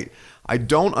play. I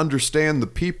don't understand the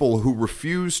people who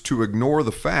refuse to ignore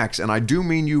the facts, and I do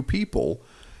mean you people,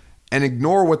 and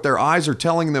ignore what their eyes are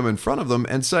telling them in front of them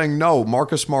and saying, no,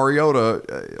 Marcus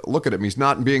Mariota, look at him. He's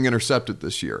not being intercepted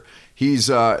this year. He's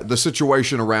the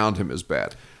situation around him is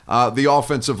bad. The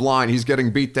offensive line, he's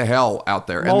getting beat to hell out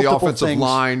there. And the Multiple offensive things.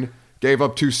 line gave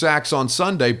up 2 sacks on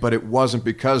Sunday, but it wasn't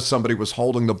because somebody was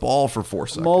holding the ball for 4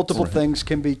 seconds. Multiple things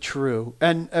can be true.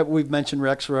 And we've mentioned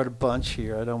Rex wrote a bunch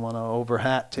here. I don't want to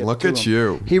over-hat tip Look to at him.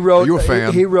 you. He wrote, Are you a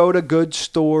fan? He wrote a good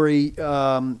story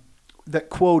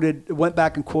that went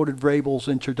back and quoted Vrabel's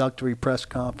introductory press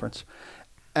conference.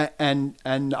 And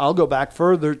I'll go back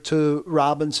further to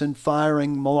Robinson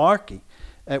firing Malarkey,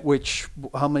 at which,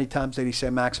 how many times did he say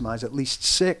maximize? At least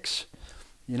 6.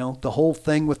 The whole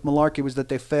thing with Malarkey was that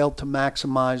they failed to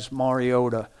maximize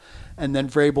Mariota. And then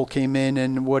Vrabel came in,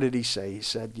 and what did he say? He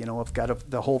said,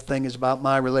 the whole thing is about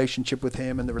my relationship with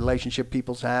him and the relationship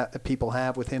people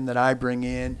have with him that I bring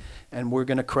in, and we're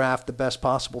going to craft the best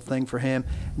possible thing for him.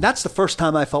 And that's the first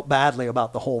time I felt badly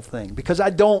about the whole thing, because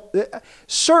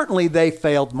certainly they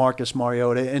failed Marcus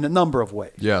Mariota in a number of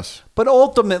ways. Yes. But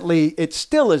ultimately, it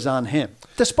still is on him.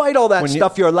 Despite all that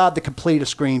stuff, you're allowed to complete a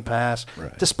screen pass.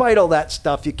 Right. Despite all that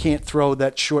stuff, you can't throw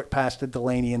that short pass to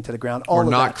Delaney into the ground. All Or of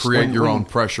not that create stuff. your own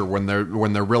pressure when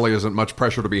there really isn't much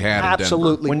pressure to be had.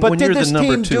 Absolutely. In Denver. But did this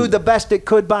team do the best it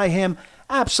could by him?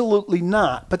 Absolutely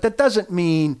not. But that doesn't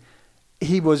mean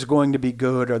he was going to be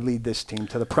good or lead this team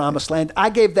to the promised land.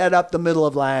 I gave that up the middle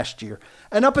of last year.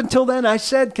 And up until then, I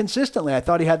said consistently, I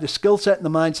thought he had the skill set and the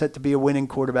mindset to be a winning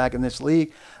quarterback in this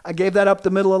league. I gave that up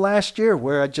the middle of last year,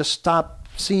 where I just stopped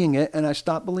seeing it and I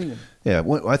stopped believing it. Yeah,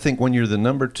 I think when you're the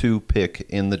number 2 pick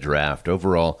in the draft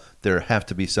overall, there have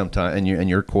to be some time, and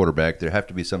you're quarterback, there have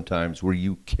to be some times where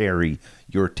you carry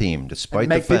your team, despite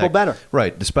make the fact, people better.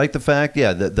 Right, despite the fact,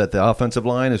 that the offensive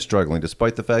line is struggling,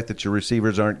 despite the fact that your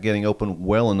receivers aren't getting open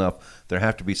well enough, there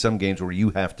have to be some games where you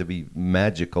have to be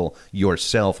magical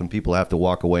yourself, and people have to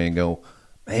walk away and go,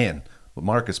 man,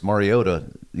 Marcus Mariota,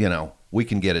 we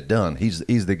can get it done.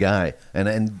 He's the guy.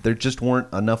 And there just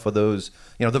weren't enough of those,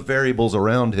 the variables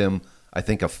around him, I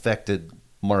think, affected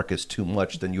Marcus too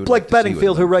much than you would Blake like to see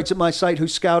Bedingfield, with who writes at my site, who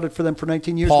scouted for them for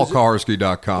 19 years.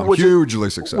 Kuharsky.com. Hugely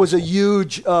successful. Was a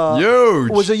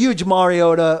huge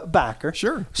Mariota backer.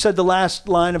 Sure. Said the last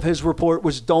line of his report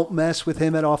was, don't mess with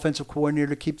him at offensive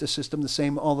coordinator, keep the system the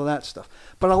same, all of that stuff.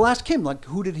 But I'll ask him,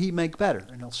 who did he make better?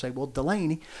 And he'll say,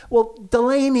 Delaney. Well,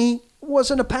 Delaney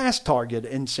wasn't a pass target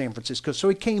in San Francisco, so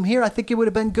he came here. I think he would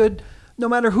have been good no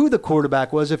matter who the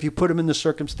quarterback was if you put him in the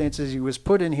circumstances he was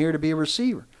put in here to be a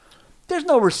receiver. There's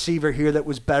no receiver here that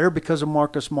was better because of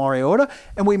Marcus Mariota,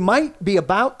 and we might be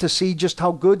about to see just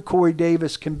how good Corey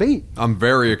Davis can be. I'm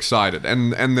very excited.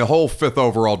 And the whole 5th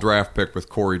overall draft pick with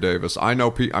Corey Davis,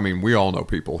 we all know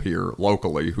people here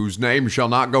locally whose name shall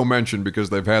not go mentioned because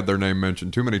they've had their name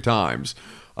mentioned too many times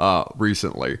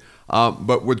recently,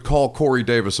 but would call Corey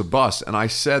Davis a bust. And I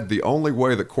said the only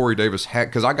way that Corey Davis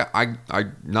had, because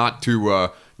not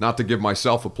to give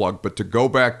myself a plug, but to go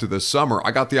back to this summer,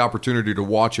 I got the opportunity to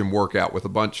watch him work out with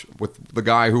the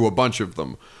guy who a bunch of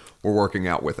them were working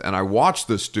out with. And I watched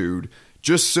this dude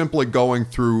just simply going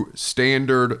through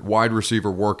standard wide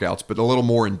receiver workouts, but a little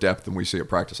more in depth than we see at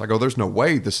practice. I go, there's no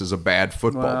way this is a bad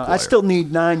football player. I still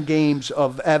need 9 games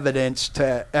of evidence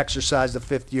to exercise the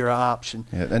 5th-year option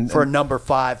for a number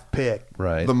 5 pick.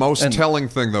 Right. The most telling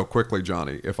thing, though, quickly,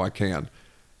 Johnny, if I can,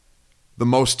 the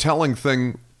most telling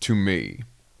thing to me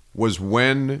was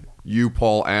when you,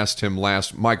 Paul, asked him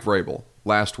Mike Vrabel,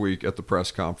 last week at the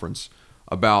press conference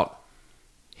about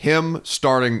him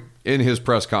starting in his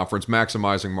press conference,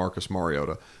 maximizing Marcus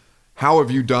Mariota. How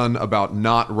have you done about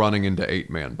not running into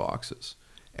 8-man boxes?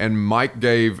 And Mike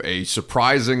gave a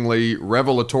surprisingly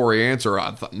revelatory answer,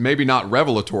 maybe not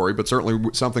revelatory, but certainly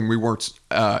something we weren't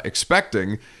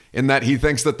expecting, in that he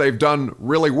thinks that they've done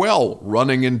really well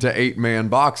running into 8-man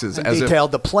boxes. And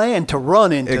detailed the plan to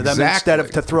run into them instead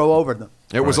of to throw over them.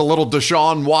 It was a little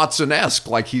Deshaun Watson-esque,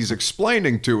 like he's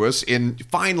explaining to us in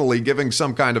finally giving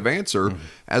some kind of answer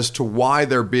as to why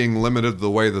they're being limited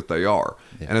the way that they are.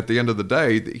 Yeah. And at the end of the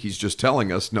day, he's just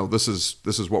telling us, no, this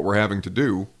is what we're having to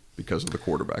do because of the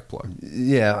quarterback play.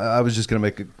 Yeah, I was just going to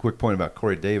make a quick point about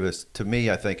Corey Davis. To me,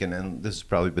 I think, and this has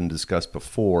probably been discussed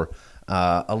before,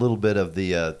 a little bit of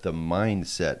the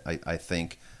mindset, I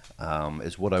think,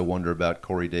 is what I wonder about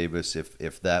Corey Davis,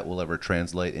 if that will ever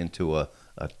translate into a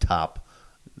top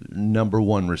number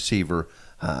 1 receiver,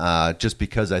 just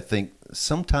because I think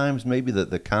sometimes maybe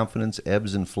the confidence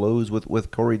ebbs and flows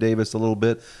with Corey Davis a little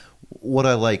bit. What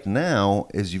I like now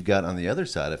is you've got on the other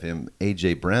side of him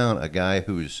A.J. Brown, a guy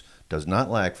who does not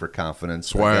lack for confidence,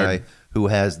 swag, a guy who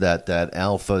has that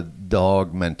alpha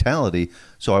dog mentality.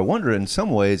 So I wonder in some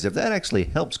ways if that actually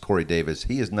helps Corey Davis.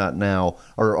 He is not now,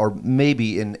 or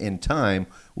maybe in time,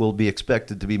 will be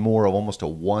expected to be more of almost a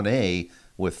 1A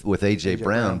with A.J.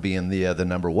 Brown being the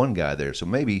number 1 guy there. So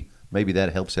maybe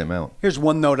that helps him out. Here's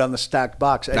one note on the stacked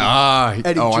box. Eddie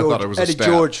George, I thought it was a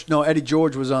stat. Eddie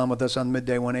George was on with us on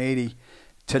Midday 180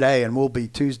 today, and will be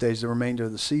Tuesdays the remainder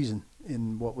of the season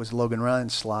in what was Logan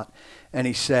Ryan's slot. And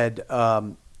he said,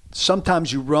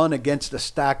 sometimes you run against the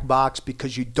stacked box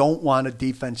because you don't want a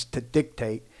defense to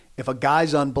dictate. If a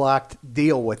guy's unblocked,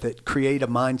 deal with it, create a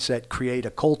mindset, create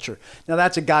a culture. Now,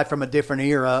 that's a guy from a different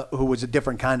era who was a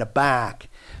different kind of back,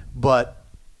 but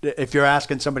if you're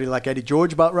asking somebody like Eddie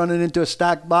George about running into a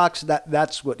stacked box,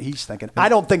 that's what he's thinking. I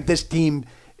don't think this team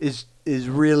is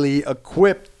really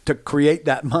equipped to create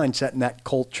that mindset and that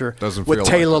culture. Doesn't with feel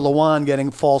Taylor like Lewan getting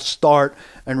false start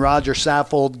and Roger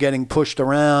Saffold getting pushed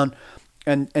around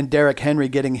and Derrick Henry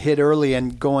getting hit early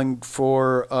and going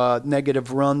for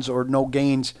negative runs or no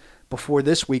gains before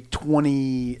this week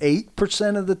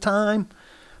 28% of the time.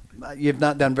 You've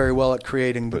not done very well at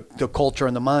creating the culture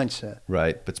and the mindset.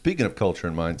 Right. But speaking of culture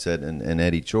and mindset and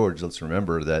Eddie George, let's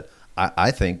remember that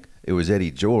I think it was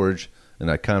Eddie George and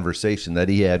that conversation that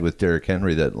he had with Derrick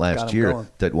Henry that last year going.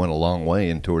 that went a long way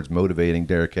in towards motivating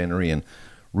Derrick Henry and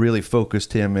really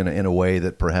focused him in a way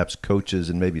that perhaps coaches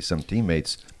and maybe some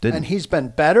teammates didn't. And he's been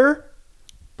better,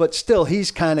 but still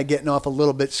he's kind of getting off a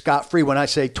little bit scot-free. When I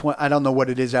say I don't know what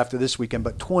it is after this weekend,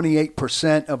 but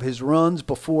 28% of his runs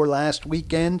before last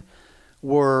weekend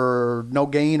were no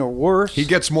gain or worse. He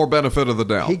gets more benefit of the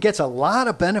doubt. He gets a lot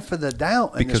of benefit of the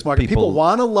doubt in Because this market. people People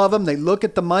want to love him. They look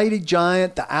at the mighty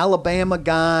giant, the Alabama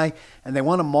guy, and they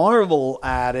want to marvel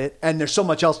at it. And there's so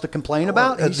much else to complain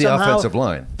about. The offensive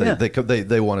line. Yeah.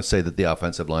 They want to say that the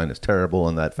offensive line is terrible,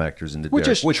 and that factors into Which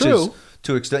Derrick, is true.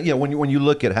 To extent. Yeah, when you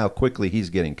look at how quickly he's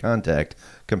getting contact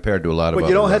compared to a lot of But other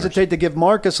you don't runners. hesitate to give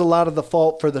Marcus a lot of the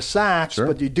fault for the sacks, Sure.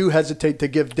 but you do hesitate to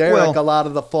give Derrick Well, a lot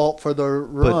of the fault for the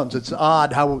runs. It's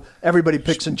odd how everybody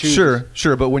picks and chooses.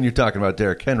 Sure, but when you're talking about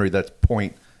Derrick Henry, that's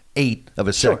 0.8 of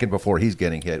a second before he's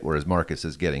getting hit, whereas Marcus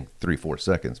is getting 3-4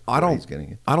 seconds before he's getting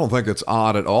hit. I don't think it's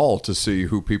odd at all to see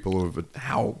how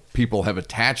people have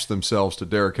attached themselves to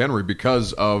Derrick Henry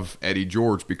because of Eddie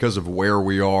George, because of where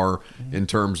we are in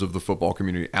terms of the football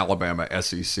community, Alabama,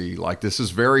 SEC. Like, this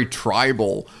is very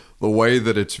tribal, the way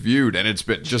that it's viewed, and it's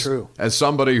been just true. As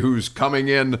somebody who's coming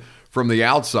in from the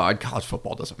outside, college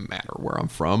football doesn't matter where I'm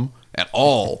from at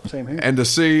all. Same here. And to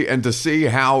see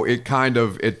how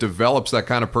it develops that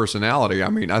kind of personality, I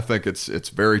mean, I think it's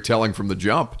very telling from the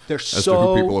jump There's as so to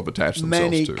who people have attached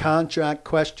themselves many to. contract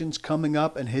questions coming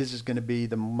up, and his is going to be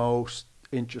the most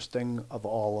interesting of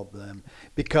all of them.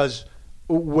 Because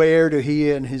where do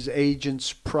he and his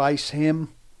agents price him?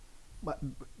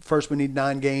 First, we need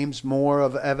 9 games more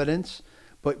of evidence.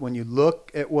 But when you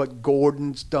look at what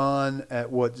Gordon's done,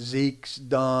 at what Zeke's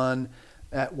done,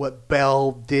 at what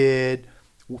Bell did,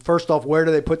 first off, where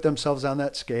do they put themselves on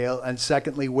that scale? And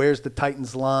secondly, where's the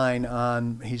Titans line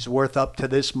on he's worth up to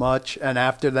this much? And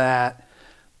after that,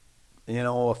 a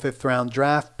 5th-round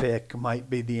draft pick might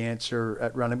be the answer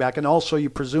at running back. And also,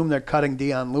 you presume they're cutting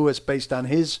Dion Lewis based on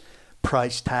his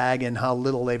price tag and how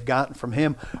little they've gotten from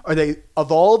him. Are they,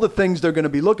 of all the things they're going to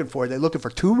be looking for, are they looking for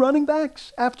 2 running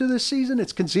backs after this season?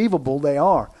 It's conceivable they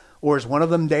are. Or is one of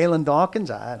them Dalen Dawkins?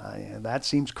 That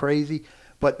seems crazy.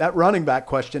 But that running back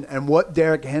question and what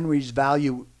Derrick Henry's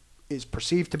value is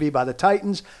perceived to be by the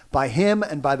Titans, by him,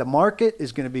 and by the market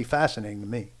is going to be fascinating to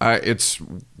me. It's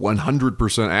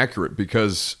 100% accurate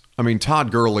because, I mean,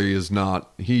 Todd Gurley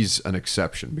he's an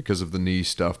exception because of the knee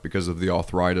stuff, because of the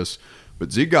arthritis.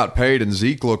 But Zeke got paid, and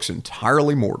Zeke looks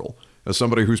entirely mortal as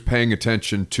somebody who's paying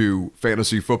attention to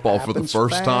fantasy football for the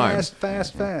first time.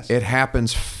 Fast. It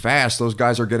happens fast. Those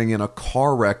guys are getting in a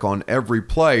car wreck on every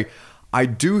play. I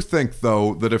do think,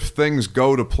 though, that if things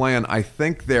go to plan, I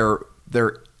think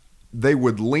they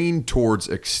would lean towards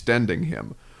extending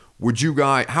him.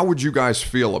 How would you guys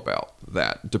feel about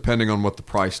that, depending on what the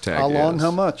price tag is? Along how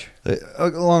much?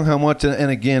 Along how much? And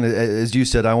again, as you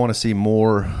said, I want to see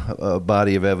more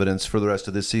body of evidence for the rest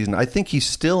of this season. I think he's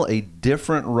still a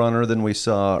different runner than we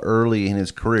saw early in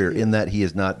his career, in that he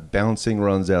is not bouncing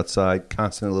runs outside,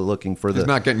 constantly looking for He's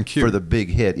not getting cute. for the big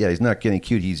hit. Yeah, he's not getting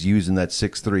cute. He's using that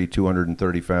 6'3",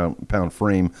 230-pound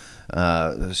frame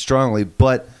strongly,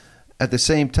 but at the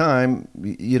same time,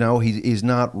 he's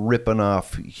not ripping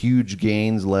off huge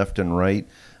gains left and right.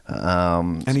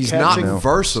 And he's not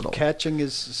versatile. Catching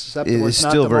is susceptible. It's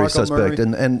still very suspect.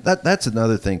 And that's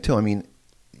another thing, too. I mean,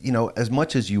 as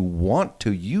much as you want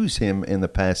to use him in the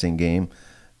passing game,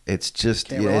 it's just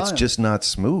not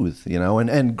smooth,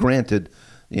 And granted,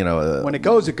 when it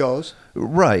goes, it goes.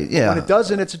 Right, yeah. When it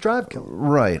doesn't, it's a drive killer.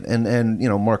 Right, and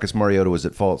Marcus Mariota was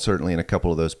at fault certainly in a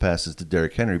couple of those passes to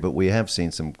Derrick Henry, but we have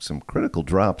seen some critical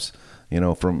drops,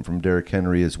 from Derrick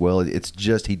Henry as well. It's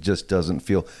just he just doesn't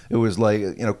feel. It was like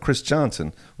Chris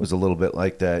Johnson was a little bit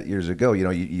like that years ago.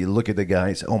 You look at the guy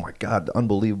and say, oh my God,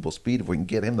 unbelievable speed. If we can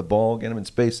get him the ball, get him in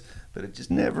space. But it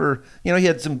just never, he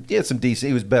had some decent.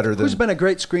 He was better than. Who's been a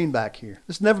great screen back here?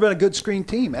 This has never been a good screen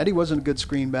team. Eddie wasn't a good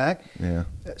screen back. Yeah.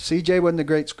 CJ wasn't a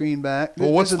great screen back.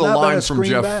 Well, what's the line from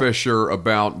Jeff Fisher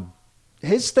about?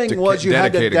 His thing was you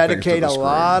had to dedicate a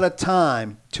lot of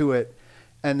time to it,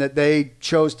 and that they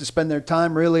chose to spend their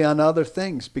time really on other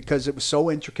things because it was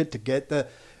so intricate to get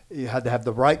you had to have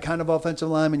the right kind of offensive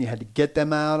lineman. You had to get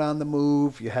them out on the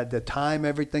move. You had to time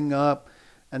everything up.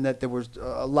 And that there was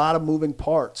a lot of moving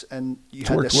parts, and you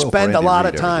had to spend a lot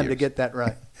of time to get that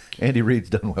right. Andy Reid's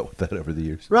done well with that over the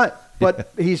years. Right,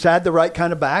 but he's had the right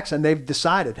kind of backs, and they've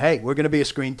decided, hey, we're going to be a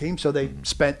screen team, so they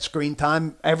spent screen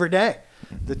time every day.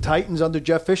 The Titans under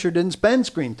Jeff Fisher didn't spend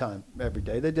screen time every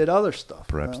day. They did other stuff.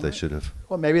 Perhaps they should have.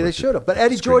 Well, maybe they should have. But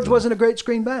Eddie George wasn't a great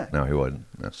screen back. No, he wasn't.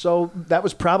 No. So that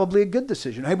was probably a good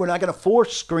decision. Hey, we're not going to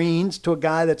force screens to a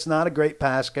guy that's not a great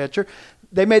pass catcher.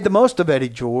 They made the most of Eddie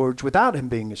George without him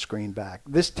being a screen back.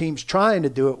 This team's trying to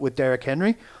do it with Derrick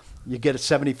Henry. You get a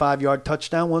 75-yard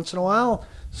touchdown once in a while.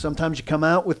 Sometimes you come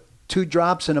out with 2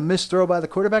 drops and a missed throw by the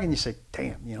quarterback, and you say,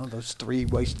 damn, those 3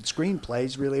 wasted screen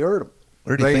plays really hurt him.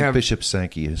 Where do you think Bishop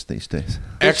Sankey is these days?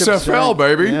 XFL,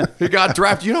 baby. Yeah. He got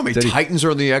drafted. You know how many Titans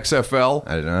are in the XFL?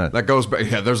 I did not. That goes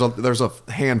back. Yeah, there's a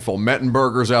handful.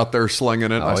 Mettenberger's out there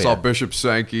slinging it. I saw Bishop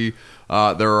Sankey.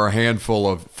 There are a handful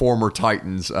of former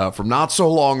Titans from not so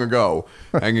long ago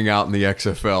hanging out in the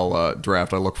XFL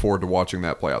draft. I look forward to watching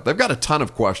that play out. They've got a ton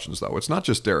of questions, though. It's not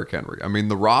just Derrick Henry. I mean,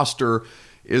 the roster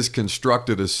is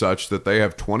constructed as such that they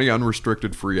have 20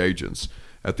 unrestricted free agents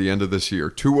at the end of this year.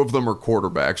 2 of them are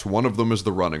quarterbacks. 1 of them is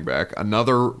the running back.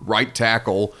 Another right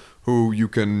tackle who you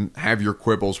can have your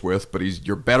quibbles with, but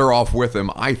you're better off with him,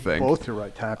 I think. Both your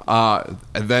right tackle.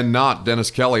 And then not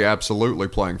Dennis Kelly absolutely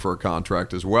playing for a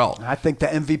contract as well. I think the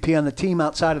MVP on the team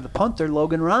outside of the punter,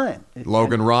 Logan Ryan.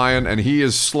 Ryan, and he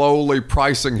is slowly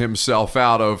pricing himself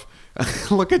out of.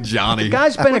 Look at Johnny. The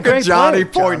guy's been a great Johnny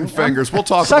player, pointing fingers. We'll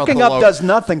talk Sucking about up does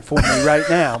nothing for me right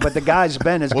now, but the guy's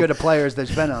been as good a player as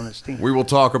there's been on this team. We will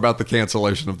talk about the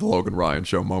cancellation of the Logan Ryan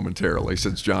show momentarily,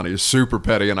 since Johnny is super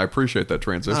petty, and I appreciate that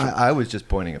transition. I was just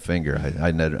pointing a finger.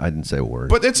 I didn't say a word.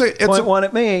 But it's point one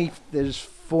at me. There's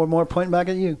 4 more pointing back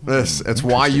at you. It's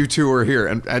why you 2 are here,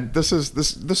 and this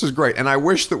is great. And I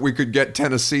wish that we could get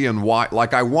Tennessee and why.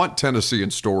 Like, I want Tennessee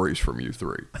and stories from you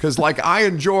 3 because I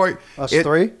enjoy us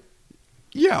 3.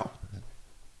 Yeah.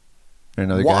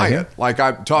 Another Wyatt. guy here? Like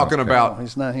I'm talking about. No,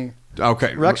 he's not here.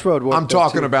 Okay. Rexroad. I'm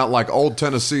talking about like old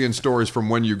Tennessean stories from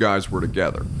when you guys were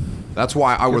together. That's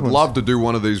why I would love to do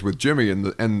one of these with Jimmy and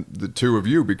the 2 of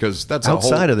you, because that's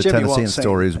outside of the Jimmy Tennessean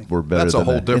stories were better that's a than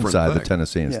whole different inside thing. the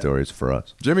Tennessean stories for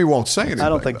us. Jimmy won't say anything. I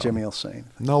don't think though. Jimmy will say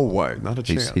anything. No way. Not a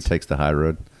chance. He takes the high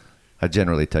road. I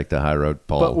generally take the high road.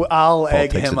 But I'll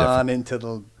egg him on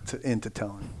into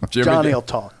telling. Johnny will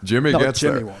talk. Jimmy gets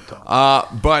Jimmy there. won't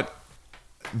talk. But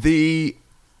the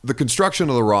construction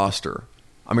of the roster,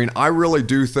 I mean, I really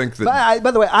do think that.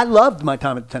 By the way, I loved my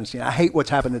time at Tennessee. I hate what's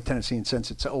happened to Tennessee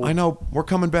since it's old. I know. We're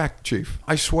coming back, Chief.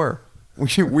 I swear.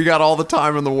 We got all the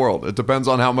time in the world. It depends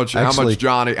on how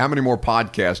many more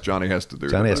podcasts Johnny has to do.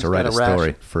 Johnny has to write a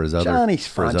story for his other. Johnny's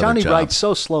fine. Johnny writes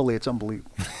so slowly, it's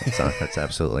unbelievable. That's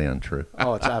absolutely untrue.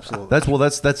 Oh, it's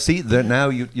absolutely. Now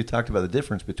you talked about the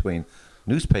difference between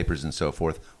newspapers and so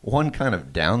forth. One kind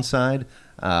of downside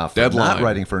for not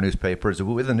writing for newspapers.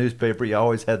 With a newspaper, you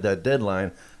always had that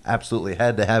deadline. Absolutely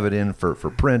had to have it in for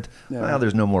print. Yeah. Now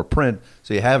there's no more print,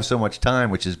 so you have so much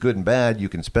time, which is good and bad. You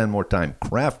can spend more time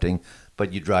crafting,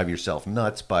 but you drive yourself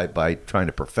nuts by trying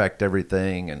to perfect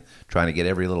everything and trying to get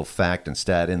every little fact and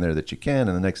stat in there that you can.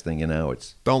 And the next thing you know,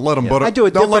 it's don't let them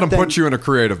put you in a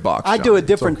creative box. I do a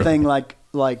different thing. Like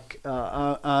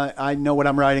I know what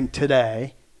I'm writing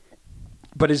today.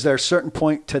 But is there a certain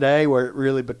point today where it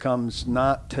really becomes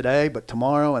not today, but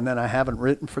tomorrow, and then I haven't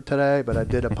written for today, but I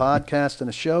did a podcast and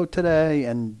a show today,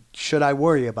 and should I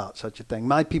worry about such a thing?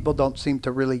 My people don't seem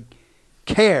to really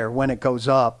care when it goes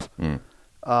up,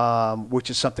 which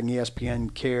is something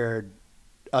ESPN cared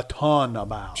a ton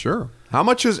about. Sure. How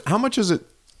much is it?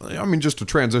 I mean, just to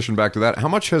transition back to that, how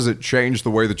much has it changed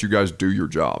the way that you guys do your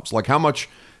jobs? Like, how much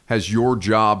has your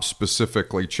job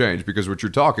specifically changed? Because what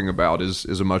you're talking about is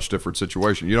a much different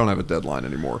situation. You don't have a deadline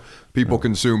anymore. People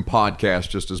consume podcasts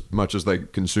just as much as they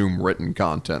consume written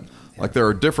content. Like, there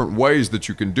are different ways that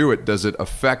you can do it. Does it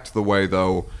affect the way,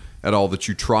 though, at all that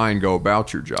you try and go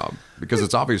about your job? Because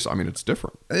it's obvious. I mean, it's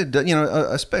different.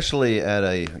 Especially at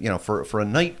for a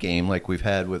night game like we've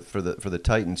had for the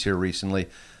Titans here recently.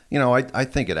 I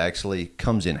think it actually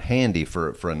comes in handy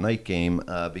for a night game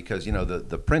because,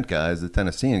 the print guys, the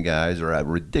Tennessean guys, are at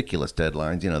ridiculous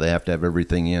deadlines. They have to have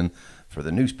everything in for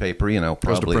the newspaper,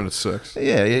 probably. To print at 6.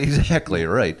 Yeah, exactly,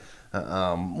 right.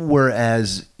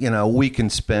 Whereas, we can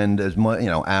spend as much,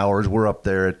 hours. We're up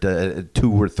there at 2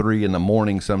 or 3 in the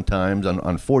morning sometimes,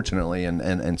 unfortunately,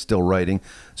 and still writing.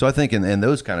 So I think in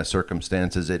those kind of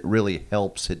circumstances, it really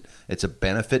helps. It's a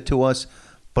benefit to us.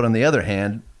 But on the other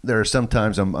hand, there are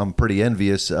sometimes I'm pretty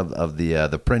envious of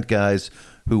the print guys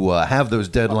who have those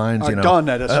deadlines.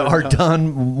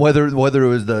 Done whether it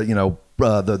was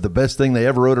the best thing they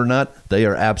ever wrote or not, they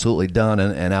are absolutely done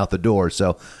and out the door.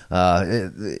 So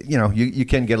you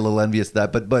can get a little envious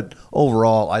of that, but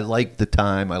overall, I like the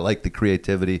time, I like the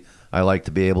creativity. I like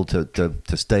to be able to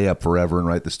stay up forever and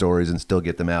write the stories and still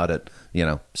get them out at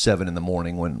 7 in the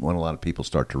morning when a lot of people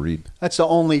start to read. That's the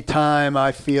only time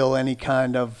I feel any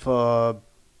kind of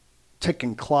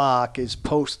ticking clock is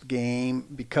post game,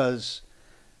 because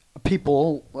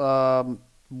people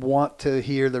want to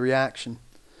hear the reaction.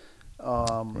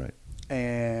 Right.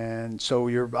 And so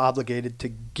you're obligated to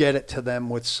get it to them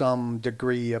with some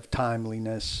degree of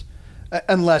timeliness,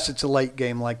 unless it's a late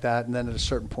game like that. And then at a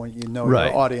certain point, Right.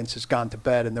 your audience has gone to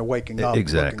bed and they're waking up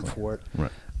Exactly. looking for it.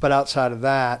 Right. But outside of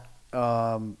that,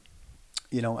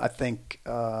 I think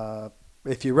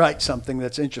if you write something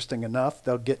that's interesting enough,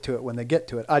 they'll get to it when they get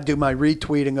to it. I do my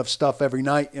retweeting of stuff every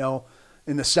night,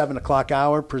 in the 7 o'clock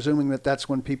hour, presuming that that's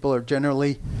when people are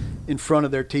generally in front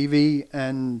of their TV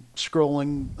and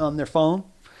scrolling on their phone.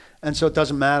 And so it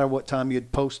doesn't matter what time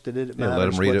you'd posted it. It Yeah, let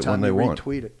matters them read what it time when they you want.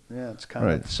 retweet it. Yeah, it's kind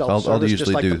Right. of self-service, just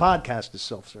usually like do- the podcast is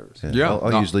self-service. Yeah.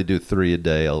 I'll usually do 3 a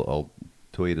day. I'll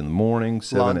tweet in the morning,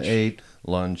 7 Lunch. to 8,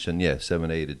 lunch, and 7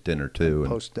 to 8 at dinner too.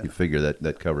 And Post dinner. you figure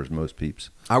that covers most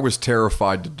peeps. I was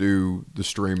terrified to do the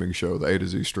streaming show, the A to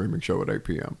Z streaming show at 8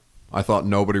 p.m. I thought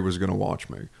nobody was going to watch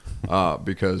me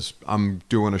because I'm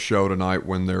doing a show tonight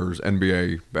when there's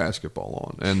NBA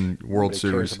basketball on and World Nobody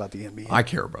Series. cares about the NBA. I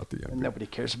care about the NBA. And nobody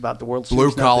cares about the World Blue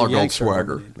Series. not collar the gold Yanks are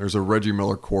swagger. eliminated. There's a Reggie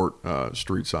Miller Court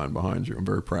street sign behind you. I'm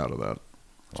very proud of that.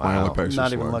 It's my Wow. only Pacer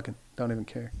Not even swag. looking. Don't even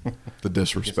care. The You can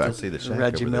disrespect. still see the shack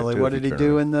Reggie over there, Miller, too, what if did you he turn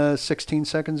do around. in the 16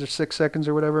 seconds or 6 seconds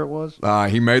or whatever it was?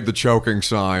 He made the choking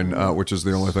sign, which is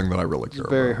the only thing that I really care It's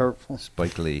very about. hurtful.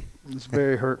 Spike Lee. It's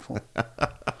very hurtful.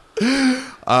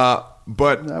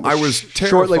 But That I was terrified.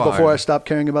 shortly before I stopped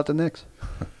caring about the Knicks.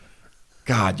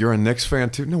 God, you're a Knicks fan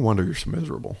too? No wonder you're so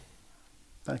miserable.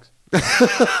 Thanks.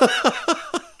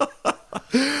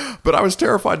 But I was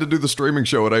terrified to do the streaming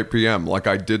show at 8 p.m. Like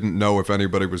I didn't know if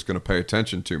anybody was going to pay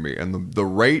attention to me. And the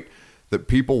rate that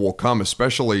people will come,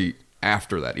 especially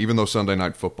after that, even though Sunday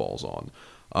Night Football's on,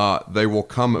 they will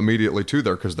come immediately to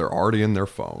there because they're already in their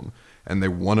phone. And they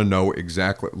want to know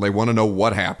they want to know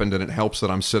what happened. And it helps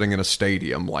that I'm sitting in a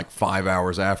stadium like 5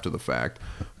 hours after the fact.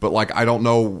 But like, I don't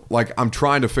know, like I'm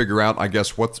trying to figure out, I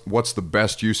guess, what's the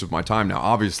best use of my time now.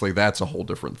 Obviously, that's a whole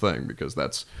different thing because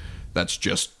that's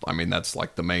just, I mean, that's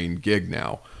like the main gig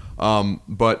now.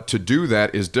 But to do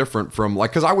that is different from like,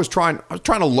 because I was trying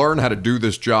to learn how to do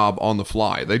this job on the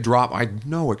fly. They drop,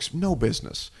 no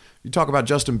business. You talk about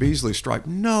Justin Beasley's strike,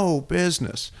 no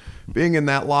business. Being in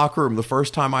that locker room the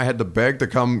first time I had to beg to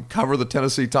come cover the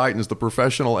Tennessee Titans, the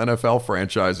professional NFL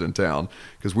franchise in town,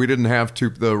 because we didn't have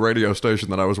the radio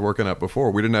station that I was working at before.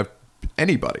 We didn't have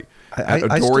anybody. I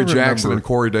Dory still Jackson remember- and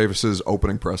Corey Davis's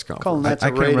opening press Calling conference. that's I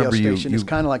a can radio remember you- station. It's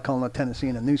kind of like calling a Tennessee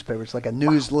in a newspaper. It's like a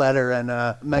newsletter and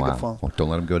a megaphone. Wow. Well, don't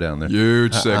let him go down there.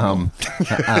 Huge signal.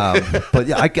 But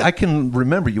yeah, I can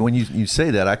remember you when you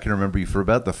say that. I can remember you for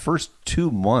about the first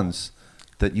 2 months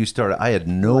that you started. I had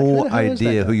no Like, who the hell is that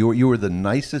idea guy? who you were. You were the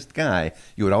nicest guy.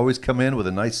 You would always come in with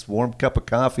a nice warm cup of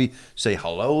coffee, say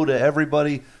hello to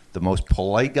everybody. The most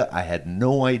polite guy. I had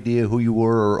no idea who you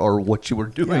were or what you were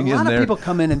doing Yeah, a lot in there. of people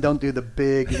come in and don't do the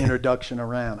big introduction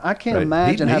around. I can't Right.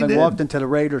 imagine He having did. walked into the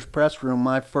Raiders press room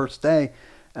my first day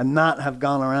and not have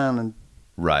gone around and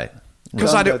Right.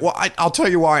 Because I'll tell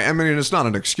you why. I mean, it's not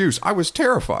an excuse. I was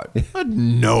terrified. I had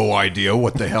no idea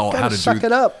what the hell, how to suck do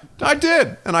it up. I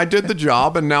did, and I did the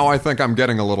job, and now I think I'm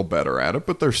getting a little better at it.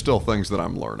 But there's still things that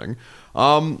I'm learning.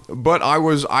 But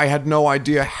I had no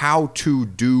idea how to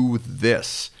do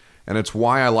this, and it's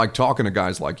why I like talking to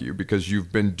guys like you because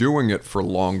you've been doing it for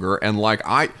longer. And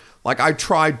I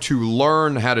tried to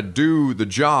learn how to do the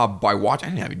job by watching. I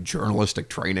didn't have any journalistic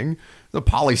training. The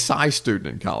poli-sci student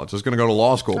in college. I was going to go to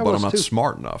law school, but I'm not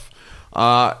smart enough.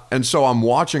 And so I'm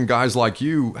watching guys like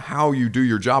you, how you do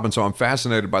your job. And so I'm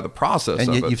fascinated by the process And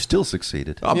of yet it. you've still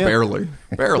succeeded. Yeah. Barely.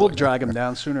 we'll drag them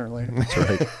down sooner or later. That's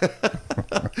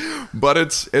right. But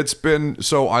it's been,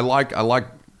 so I like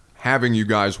having you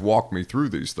guys walk me through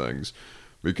these things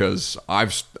because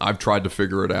I've tried to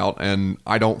figure it out. And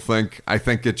I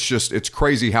think it's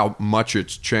crazy how much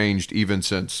it's changed even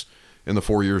since in the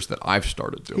 4 years that I've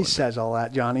started doing He it. says all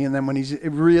that, Johnny, and then when he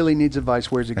really needs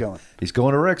advice, where's he going? He's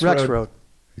going to Rex Road.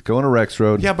 He's going to Rex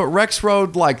Road. Yeah, but Rex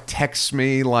Road texts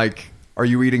me are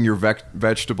you eating your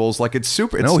vegetables? It's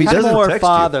super. It's No, he He's doesn't more text you.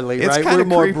 fatherly, It's right? kinda We're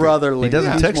more creepy. brotherly. He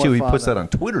doesn't He's text more you. He puts that fatherly. on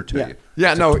Twitter to Yeah. you.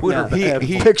 Yeah, no, Twitter. he A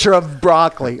picture of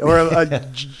broccoli or a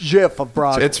gif of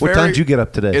broccoli. What time did you get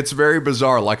up today? It's very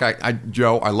bizarre.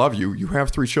 Joe, I love you. You have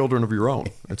 3 children of your own.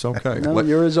 It's okay. no,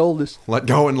 you're his oldest. Let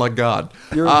go and let God.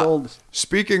 You're his oldest.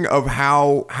 Speaking of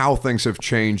how things have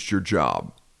changed your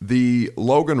job, the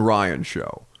Logan Ryan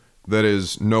show, that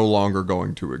is no longer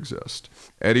going to exist.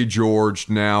 Eddie George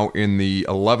now in the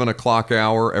 11 o'clock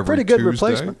hour every Pretty good Tuesday.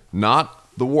 replacement. Not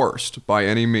the worst by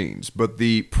any means, but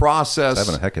the process...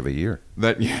 Having a heck of a year.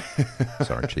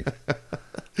 Sorry, Chief.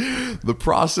 The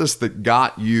process that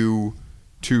got you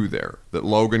to there, that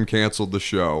Logan canceled the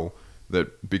show,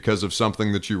 that because of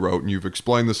something that you wrote, and you've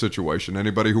explained the situation.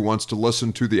 Anybody who wants to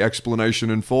listen to the explanation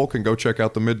in full can go check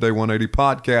out the Midday 180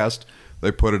 podcast.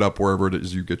 They put it up wherever it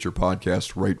is you get your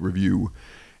podcast, rate, review,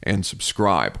 and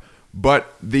subscribe.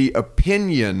 But the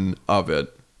opinion of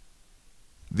it,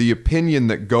 the opinion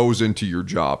that goes into your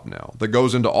job now, that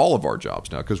goes into all of our jobs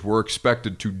now, because we're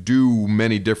expected to do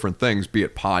many different things, be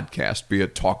it podcast, be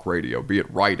it talk radio, be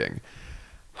it writing.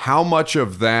 How much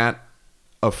of that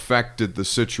affected the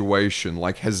situation?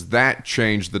 Like, has that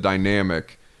changed the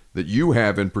dynamic that you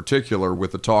have in particular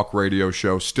with the talk radio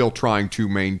show, still trying to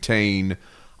maintain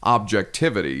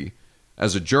objectivity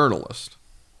as a journalist?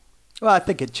 Well, I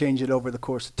think it changed it over the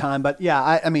course of time. But,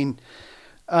 yeah,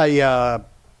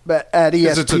 but at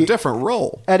ESPN, it's a different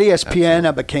role. At ESPN, absolutely.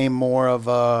 I became more of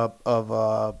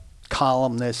a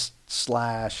columnist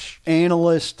 /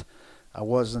 analyst. I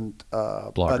wasn't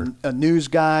a news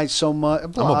guy so much. I'm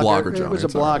a blogger, Johnny. I was a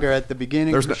blogger at the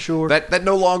beginning, for sure. That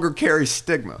no longer carries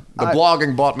stigma. The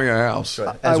blogging bought me a house.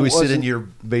 As we sit in your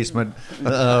basement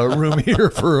room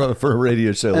here for a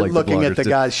radio show, like looking at the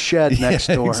guy's shed next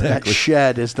door. Exactly. That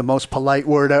shed is the most polite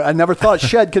word. I never thought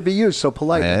shed could be used so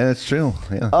politely. Yeah, that's true.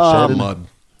 Yeah, shed mud.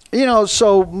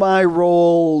 So my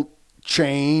role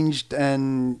changed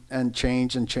and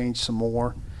changed some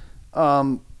more.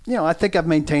 I think I've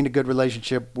maintained a good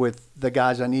relationship with the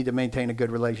guys I need to maintain a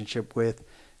good relationship with.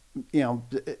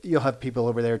 You'll have people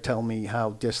over there tell me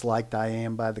how disliked I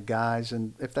am by the guys,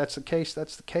 and if that's the case,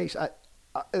 that's the case.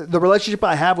 The relationship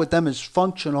I have with them is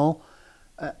functional,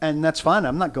 and that's fine.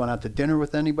 I'm not going out to dinner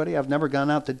with anybody. I've never gone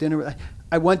out to dinner.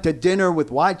 I went to dinner with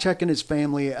Wycheck and his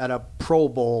family at a Pro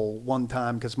Bowl one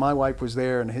time because my wife was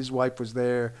there and his wife was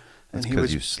there. That's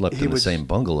because you slept in the same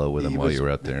bungalow with him while you were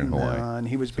out there in Hawaii. And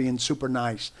he was being super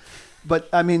nice. But,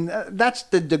 that's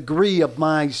the degree of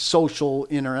my social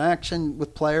interaction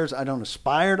with players. I don't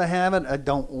aspire to have it. I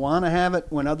don't want to have it.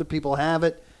 When other people have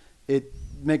it, it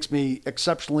makes me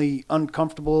exceptionally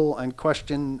uncomfortable and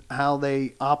question how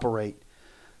they operate.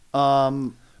 So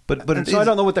I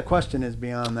don't know what the question is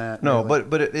beyond that. No, really.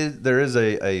 but there is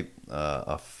a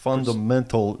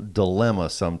fundamental dilemma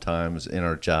sometimes in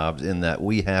our jobs in that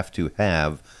we have to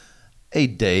have a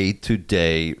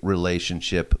day-to-day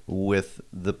relationship with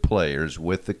the players,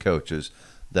 with the coaches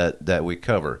that we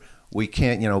cover. We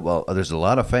can't, there's a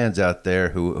lot of fans out there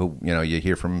who you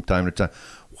hear from time to time,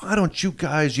 why don't you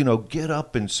guys, get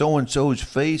up in so-and-so's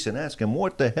face and ask him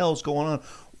what the hell's going on?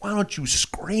 Why don't you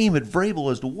scream at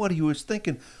Vrabel as to what he was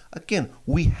thinking? Again,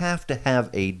 we have to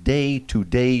have a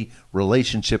day-to-day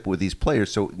relationship with these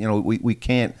players. So, we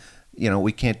can't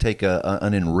take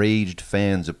an enraged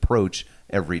fan's approach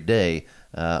every day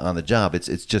on the job.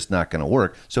 It's just not going to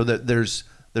work. So that there's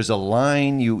a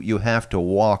line you have to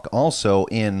walk also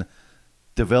in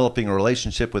developing a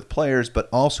relationship with players, but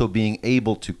also being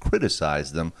able to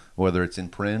criticize them, whether it's in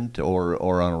print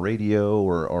or on a radio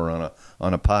or on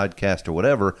a podcast or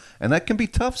whatever. And that can be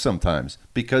tough sometimes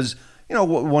because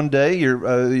one day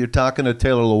you're talking to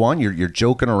Taylor Lewan, you're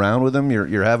joking around with him,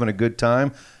 you're having a good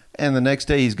time, and the next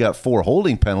day he's got 4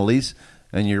 holding penalties,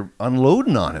 and you're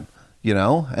unloading on him.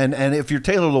 And if you're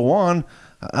Taylor Lewan,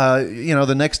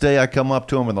 the next day I come up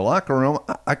to him in the locker room,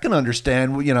 I can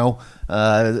understand,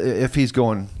 if he's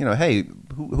going, hey,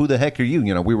 who the heck are you?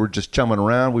 We were just chumming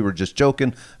around, we were just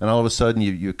joking, and all of a sudden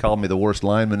you called me the worst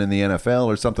lineman in the NFL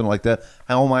or something like that.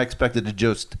 How am I expected to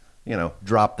just,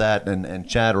 drop that and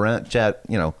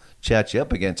chat you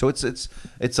up again? So it's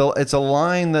a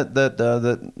line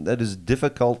that is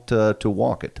difficult to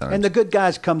walk at times. And the good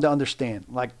guys come to understand,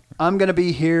 like, I'm going to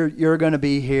be here, you're going to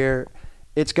be here.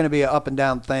 It's going to be an up and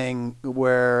down thing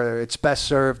where it's best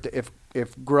served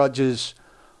if grudges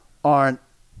aren't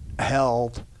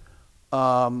held.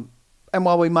 And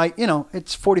while we might,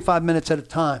 it's 45 minutes at a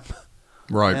time.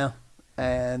 Right. Yeah.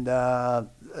 And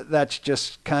that's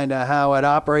just kind of how it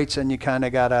operates, and you kind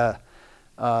of got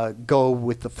to go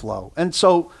with the flow. And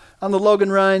so on the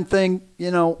Logan Ryan thing,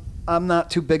 I'm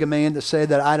not too big a man to say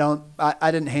that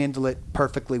I didn't handle it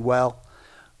perfectly well.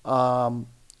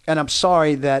 And I'm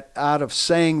sorry that out of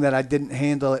saying that I didn't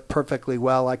handle it perfectly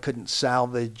well, I couldn't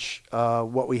salvage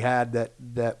what we had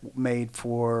that made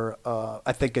for,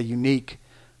 I think, a unique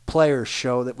players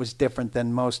show that was different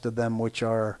than most of them, which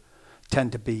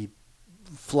tend to be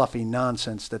fluffy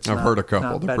nonsense. I've heard a couple.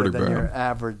 Not They're better pretty than bad. your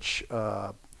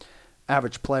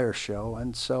average player show.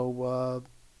 And so,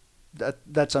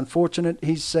 that's unfortunate.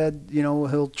 He said,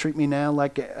 he'll treat me now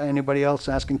like anybody else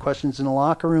asking questions in the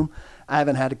locker room. I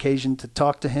haven't had occasion to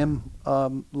talk to him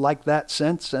like that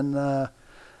since, and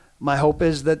my hope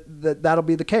is that'll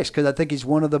be the case, because I think he's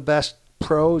one of the best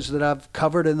pros that I've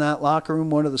covered in that locker room,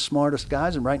 one of the smartest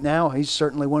guys, and right now he's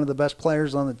certainly one of the best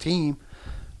players on the team.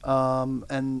 I'm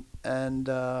going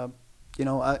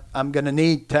to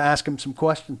need to ask him some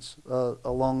questions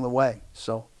along the way.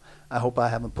 So I hope I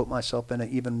haven't put myself in an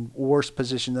even worse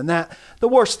position than that. The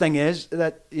worst thing is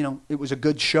that, it was a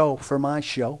good show for my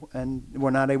show, and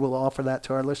we're not able to offer that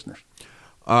to our listeners.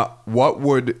 What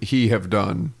would he have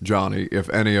done, Johnny, if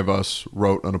any of us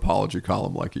wrote an apology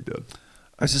column like he did?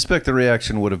 I suspect the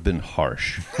reaction would have been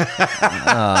harsh.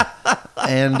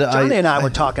 And Johnny and I were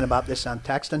talking about this on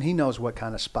text, and he knows what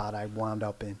kind of spot I wound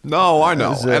up in. No, I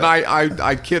know. And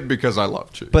I kid because I love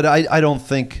you. But I don't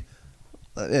think,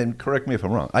 and correct me if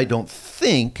I'm wrong, I don't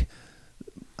think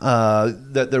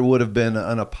that there would have been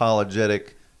an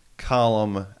apologetic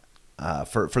column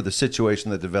for the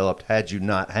situation that developed had you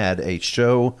not had a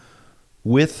show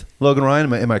with Logan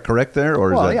Ryan. Am I correct there?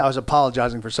 Or I was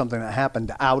apologizing for something that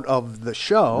happened out of the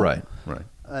show. Right.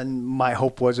 And my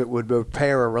hope was it would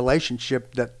repair a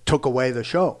relationship that took away the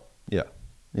show.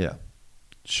 Yeah,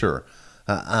 sure.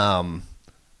 But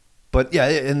yeah,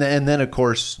 and then of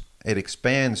course it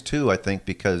expands too, I think,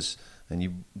 because, and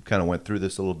you kind of went through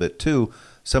this a little bit too,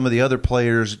 some of the other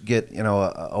players get,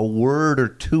 a word or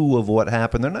two of what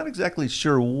happened. They're not exactly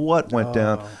sure what went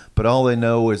down, but all they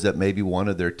know is that maybe one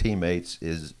of their teammates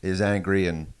is angry,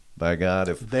 and by God,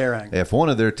 if one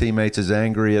of their teammates is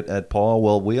angry at Paul,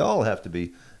 well, we all have to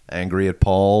be angry at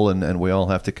Paul, and we all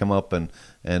have to come up and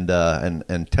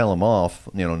tell him off,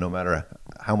 no matter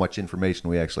how much information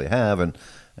we actually have, and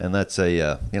that's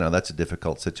that's a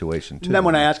difficult situation too. And then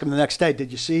when I asked him the next day,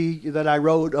 did you see that I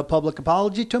wrote a public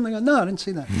apology to him? I go, no, I didn't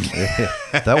see that.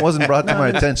 That wasn't brought to my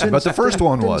attention, but the first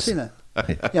one was. Didn't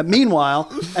see that. Yeah.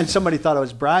 Meanwhile, and somebody thought I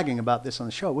was bragging about this on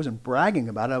the show. I wasn't bragging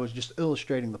about it. I was just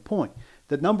illustrating the point.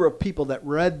 The number of people that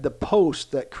read the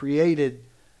post that created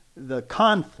the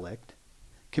conflict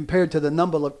compared to the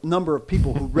number of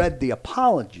people who read the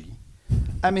apology.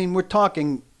 I mean, we're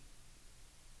talking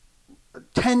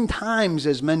 10 times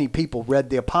as many people read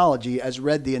the apology as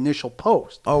read the initial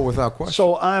post. Oh, without question.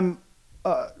 So I'm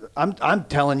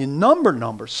telling you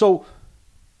numbers. So,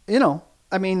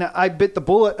 I bit the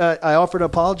bullet. I offered an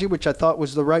apology, which I thought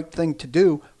was the right thing to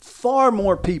do. Far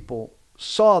more people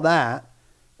saw that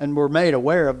and were made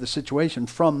aware of the situation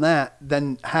from that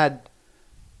than had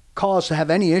cause to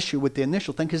have any issue with the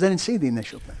initial thing, because they didn't see the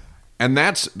initial thing. And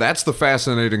that's the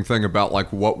fascinating thing about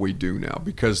like what we do now,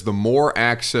 because the more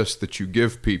access that you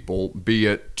give people, be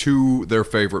it to their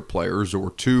favorite players or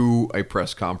to a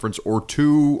press conference or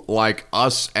to like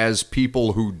us as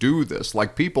people who do this,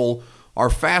 like people are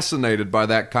fascinated by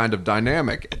that kind of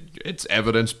dynamic. It's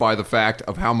evidenced by the fact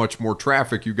of how much more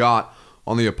traffic you got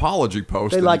on the apology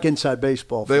post. They like inside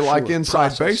baseball. They like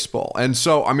inside baseball. And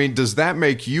so, I mean, does that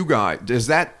make you guys, is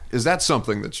that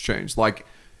something that's changed? Like,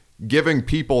 giving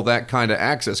people that kind of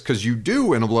access, because you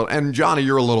do and Johnny,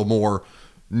 you're a little more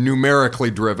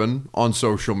numerically driven on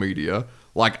social media.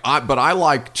 But I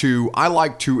like to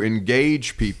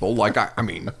engage people. Like I'm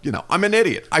an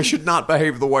idiot. I should not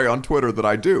behave the way on Twitter that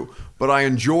I do, but I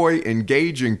enjoy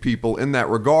engaging people in that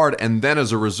regard. And then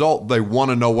as a result, they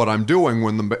want to know what I'm doing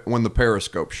when the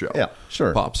Periscope show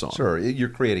pops on. Sure, you're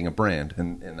creating a brand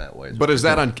in that way. But has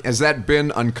that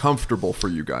been uncomfortable for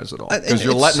you guys at all? Because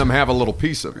you're letting them have a little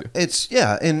piece of you. It's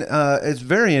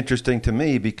very interesting to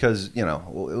me because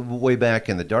way back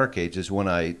in the dark ages when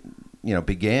I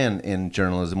began in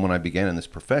journalism, when I began in this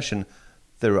profession,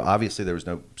 there was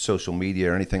no social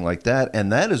media or anything like that.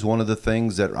 And that is one of the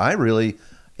things that I really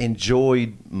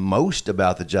enjoyed most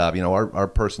about the job. Our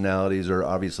personalities are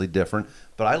obviously different,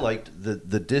 but I liked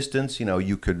the distance.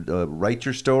 You could write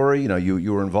your story,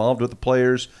 you were involved with the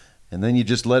players, and then you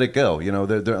just let it go.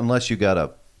 Unless you got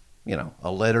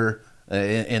a letter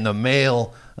in the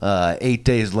mail 8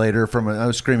 days later from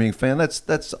a screaming fan.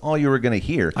 That's all you were going to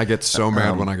hear. I get so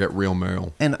mad when I get real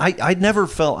mail. And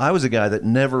I was a guy that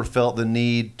never felt the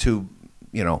need to,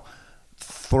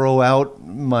 throw out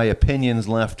my opinions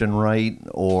left and right,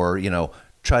 or,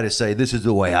 try to say this is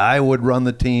the way I would run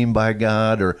the team, by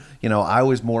God, or, I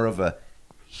was more of a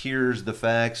here's the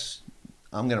facts.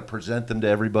 I'm going to present them to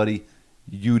everybody.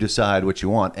 You decide what you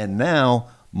want. And now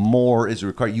more is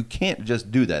required. You can't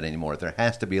just do that anymore. There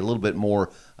has to be a little bit more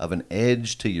of an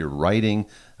edge to your writing,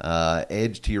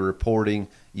 edge to your reporting.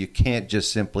 You can't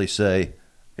just simply say,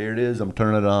 here it is, I'm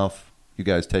turning it off. You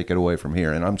guys take it away from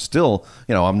here. And I'm still,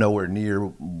 I'm nowhere near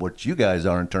what you guys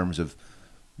are in terms of,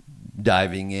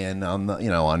 diving in on the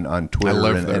on Twitter. I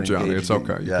live there, Johnny. It's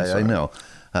okay. Yeah, I know.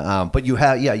 But you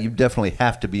definitely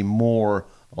have to be more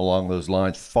along those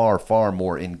lines, far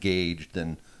more engaged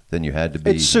than you had to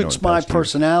be. It suits my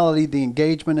personality, the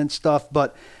engagement and stuff.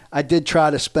 But I did try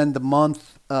to spend the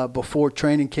month before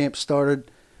training camp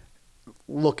started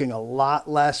looking a lot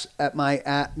less at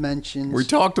my @mentions. We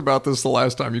talked about this the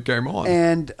last time you came on.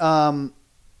 And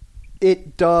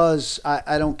it does.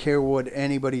 I don't care what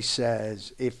anybody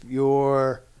says. If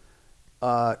you're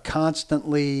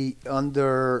constantly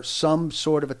under some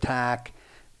sort of attack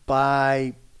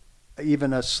by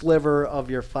even a sliver of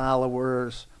your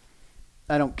followers,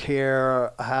 I don't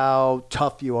care how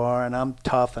tough you are, and I'm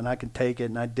tough and I can take it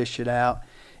and I dish it out.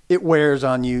 It wears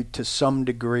on you to some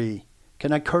degree.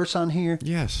 Can I curse on here?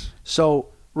 Yes. So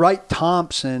Wright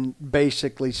Thompson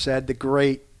basically said, the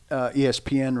great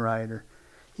ESPN writer,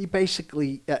 he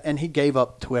basically, and he gave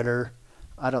up Twitter,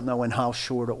 I don't know in how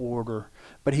short a order,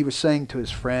 but he was saying to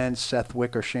his friends, Seth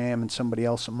Wickersham and somebody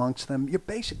else amongst them, you're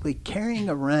basically carrying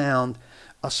around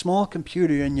a small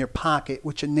computer in your pocket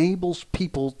which enables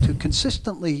people to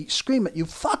consistently scream at you,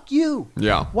 fuck you.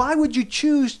 Yeah. Why would you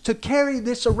choose to carry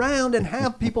this around and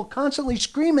have people constantly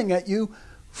screaming at you,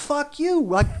 fuck you?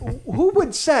 Like, who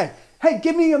would say, hey,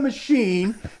 give me a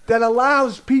machine that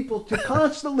allows people to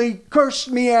constantly curse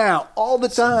me out all the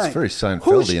time? It's very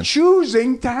Seinfeldian. Who's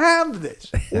choosing to have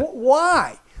this?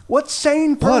 Why? What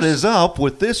sane person? What is up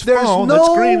with this There's phone no that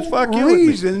screams fuck you at me?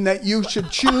 reason that you should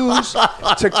choose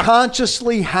to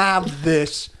consciously have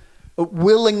this,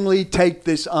 willingly take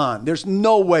this on. There's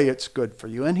no way it's good for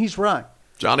you. And he's right.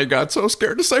 Johnny got so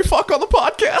scared to say fuck on the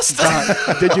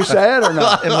podcast. Did you say it or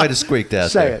not? It might have squeaked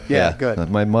out Say there. it. Yeah, good.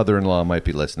 My mother-in-law might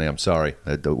be listening. I'm sorry.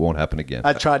 It won't happen again.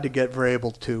 I tried to get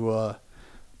Vrabel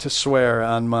to swear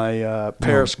on my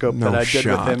Periscope No that I did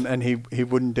shot. with him, and he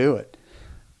wouldn't do it.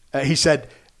 He said,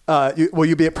 will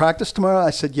you be at practice tomorrow? I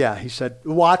said, yeah. He said,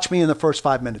 watch me in the first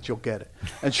 5 minutes. You'll get it.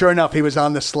 And sure enough, he was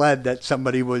on the sled that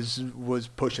somebody was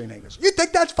pushing. And he goes, you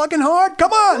think that's fucking hard?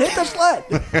 Come on, hit the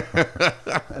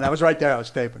sled. And I was right there. I was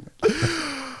taping it.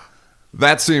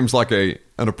 That seems like an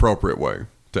appropriate way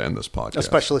to end this podcast.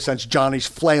 Especially since Johnny's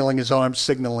flailing his arms,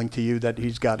 signaling to you that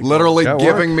he's got to Literally go.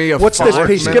 giving me a What's this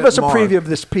piece? 5-minute Give us a mark. preview of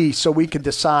this piece so we can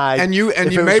decide And you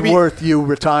if it maybe- was worth you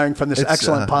retiring from this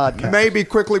excellent podcast. Maybe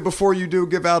quickly before you do,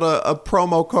 give out a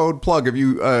promo code plug. Have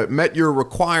you met your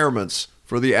requirements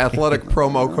for the athletic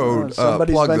promo code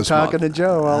Somebody's plug been this talking month? to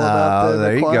Joe all about the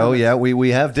there you go. requirements. Yeah, we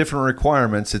have different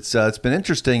requirements. It's been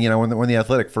interesting. When the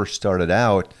athletic first started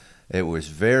out, it was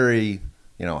very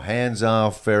hands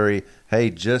off. Very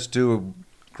just do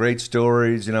great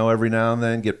stories. Every now and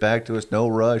then get back to us. No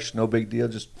rush. No big deal.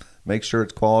 Just make sure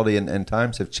it's quality. And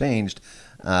times have changed.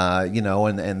 And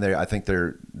I think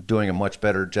they're doing a much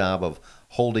better job of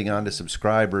holding on to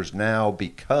subscribers now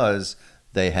because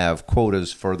they have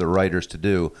quotas for the writers to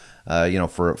do.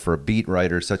 For a beat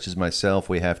writer such as myself,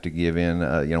 we have to give in.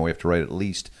 We have to write at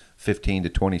least 15 to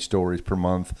 20 stories per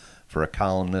month. For a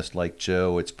columnist like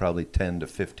Joe, it's probably 10 to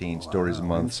 15 stories a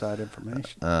month. Inside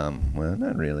information. Well,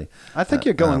 not really. I think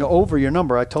you're going over your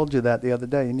number. I told you that the other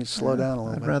day. You need to slow down a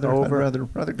little bit.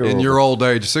 I'd rather go In over. your old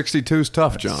age, 62 is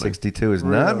tough, Johnny. 62 is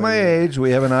not my age.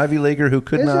 We have an Ivy Leaguer who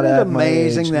could not Isn't it add my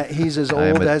age. amazing that he's as I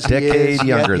am old a as he is, decade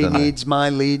younger yet he than I. needs my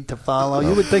lead to follow?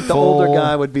 You would think the Full- older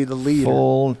guy would be the leader.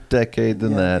 Full decade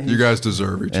than that. You guys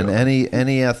deserve each And other.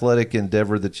 any athletic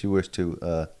endeavor that you wish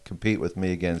to compete with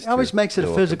me against. It always makes it a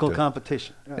go physical up to.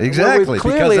 competition. Exactly, Well, we've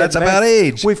clearly because that's about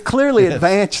age. We've clearly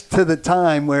advanced to the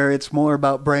time where it's more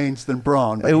about brains than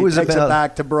brawn. But It was he takes about it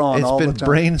back to brawn It's all been the time.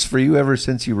 brains for you ever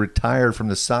since you retired from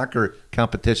the soccer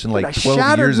competition like I 12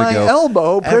 shattered years my ago.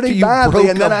 elbow After pretty you badly, broke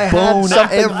and then a I had bone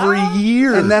something every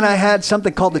year. And then I had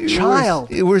something called a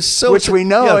child. It was so, which we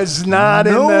know is not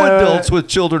no in the adults with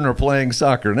children are playing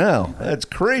soccer now. That's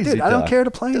crazy. Dude, I don't talk. care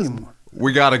to play anymore.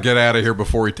 We got to get out of here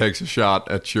before he takes a shot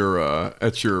at your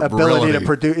Ability virility. to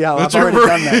produce. Yeah, At I've your already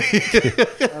done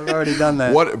that. I've already done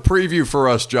that. What preview for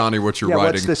us, Johnny? What you're Yeah, what's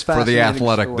writing this for fascinating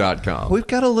theathletic.com? We've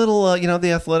got a little,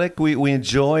 The Athletic. We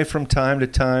enjoy from time to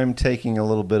time taking a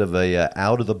little bit of a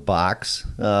out of the box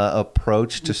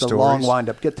approach to It's a stories. long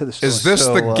wind-up. Get to the story. Is this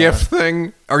So, the GIF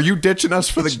thing? Are you ditching us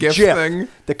for the It's GIF GIF. thing?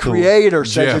 The creator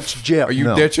says GIF. it's GIF. Are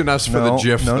you ditching us for the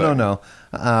GIF thing? No.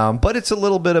 But it's a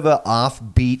little bit of an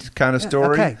offbeat kind of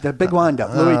story. Okay, the big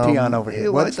wind-up. Louis Tian over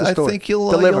here. What's the story? I think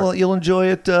you'll enjoy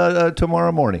it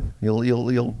tomorrow morning. You'll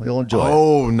enjoy it.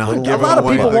 Oh, not Little- giving A lot of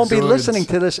away people the won't be goods. listening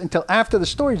to this until after the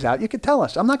story's out. You could tell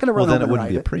us. I'm not going to Well, run then home it and wouldn't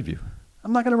write be a it. preview.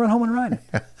 I'm not going to run home and write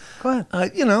it. Go ahead.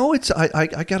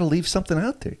 I got to leave something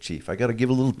out there, Chief. I got to give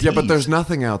a little tease. Yeah, but there's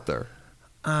nothing out there.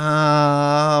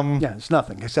 Yeah, it's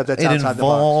nothing except that's It outside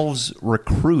involves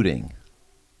recruiting.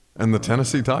 And the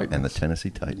Tennessee Titans. And the Tennessee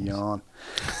Titans. Yawn.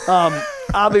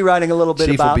 I'll be writing a little bit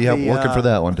Chief about will be working for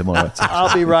that one tomorrow.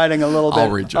 I'll be writing a little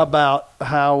I'll read bit you. about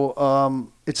how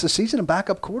it's the season of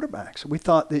backup quarterbacks. We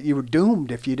thought that you were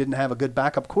doomed if you didn't have a good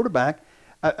backup quarterback.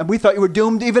 And we thought you were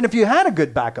doomed even if you had a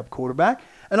good backup quarterback.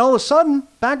 And all of a sudden,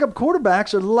 backup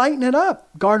quarterbacks are lighting it up.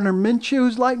 Gardner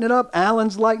Minshew's lighting it up.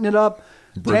 Allen's lighting it up.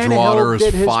 Bridgewater Tannehill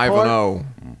did is his 5-0.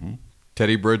 part.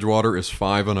 Teddy Bridgewater is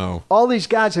 5-0. All these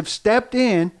guys have stepped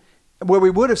in where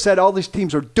we would have said all these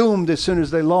teams are doomed as soon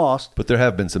as they lost. But there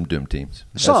have been some doomed teams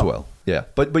as Some. well. Yeah,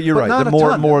 but you're right. Not The a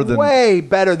ton. more than way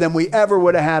better than we ever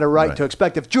would have had a right Right. to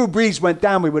expect. If Drew Brees went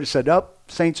down, we would have said, "Oh,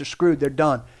 Saints are screwed. They're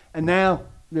done." And now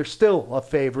they're still a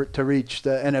favorite to reach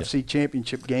the NFC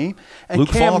Championship game. And Luke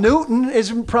Cam Falk. Newton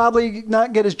is probably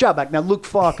not get his job back. Now Luke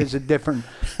Falk is a different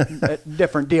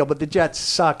deal, but the Jets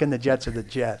suck, and the Jets are the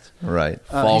Jets. right.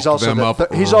 He's Falked also them the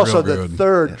up he's real also the good.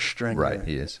 third stringer. Right,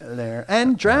 he is. there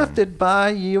and drafted by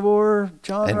your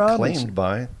John And Robinson. claimed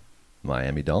by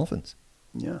Miami Dolphins.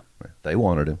 Yeah, They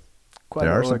wanted him. quite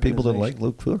There an are some people that organization.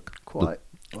 like Luke Falk. Quite.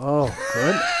 Oh,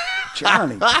 goodness.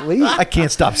 Johnny, please. I can't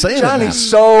stop saying it. Johnny's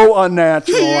so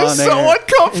unnatural He is on so air.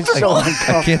 uncomfortable. He's so now.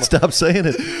 uncomfortable. I can't stop saying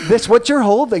it. This, what you're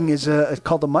holding is it's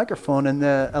called a microphone, and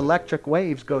the electric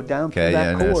waves go down through Okay,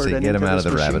 that yeah, cord. see, and get him into out of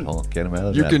this the rabbit machine. hole. Get him out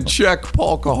of the You rabbit can hole. check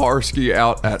Paul Kuharsky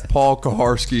out at Paul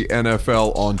Kuharsky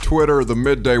NFL on Twitter. The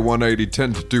Midday 180,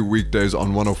 10 to 2 weekdays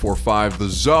on 104.5 The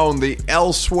Zone. The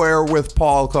Elsewhere with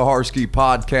Paul Kuharsky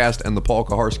podcast and the Paul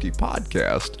Kuharsky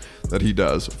podcast that he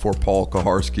does for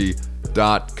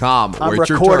paulkuharsky.com. I'm Wait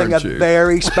your recording turn, a Chief.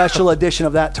 very special edition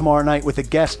of that tomorrow night with a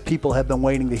guest people have been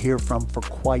waiting to hear from for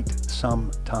quite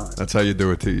some time. That's how you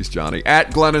do a tease, Johnny.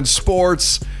 At Glennon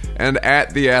Sports and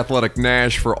at The Athletic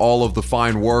Nash for all of the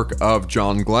fine work of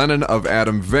John Glennon, of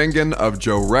Adam Vingan, of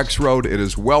Joe Rexroad. It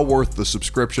is well worth the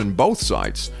subscription, both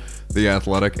sites, The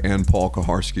Athletic and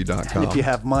paulkuharsky.com. And if you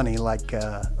have money like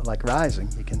Rising,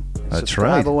 you can That's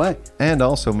subscribe right. away. And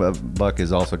also, Buck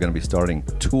is also going to be starting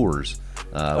tours.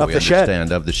 Of we the Shed.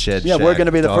 understand of the Shed. Yeah, we're Shack.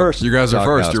 gonna be the Dog- first. You guys are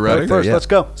Doghouse first. You ready? back there, First, yeah. let's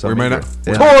go. So We may be not-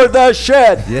 there. Tour the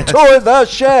shed. Yes. Tour the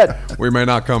shed. We may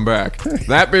not come back.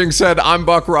 That being said, I'm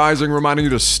Buck Rising, reminding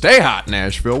you to stay hot,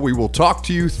 Nashville. We will talk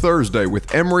to you Thursday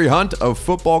with Emery Hunt of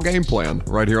Football Game Plan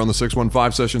right here on the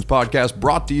 615 Sessions podcast,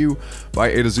 brought to you by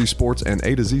A to Z Sports and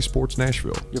A to Z Sports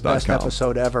Nashville. Your best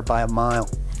episode ever by a mile.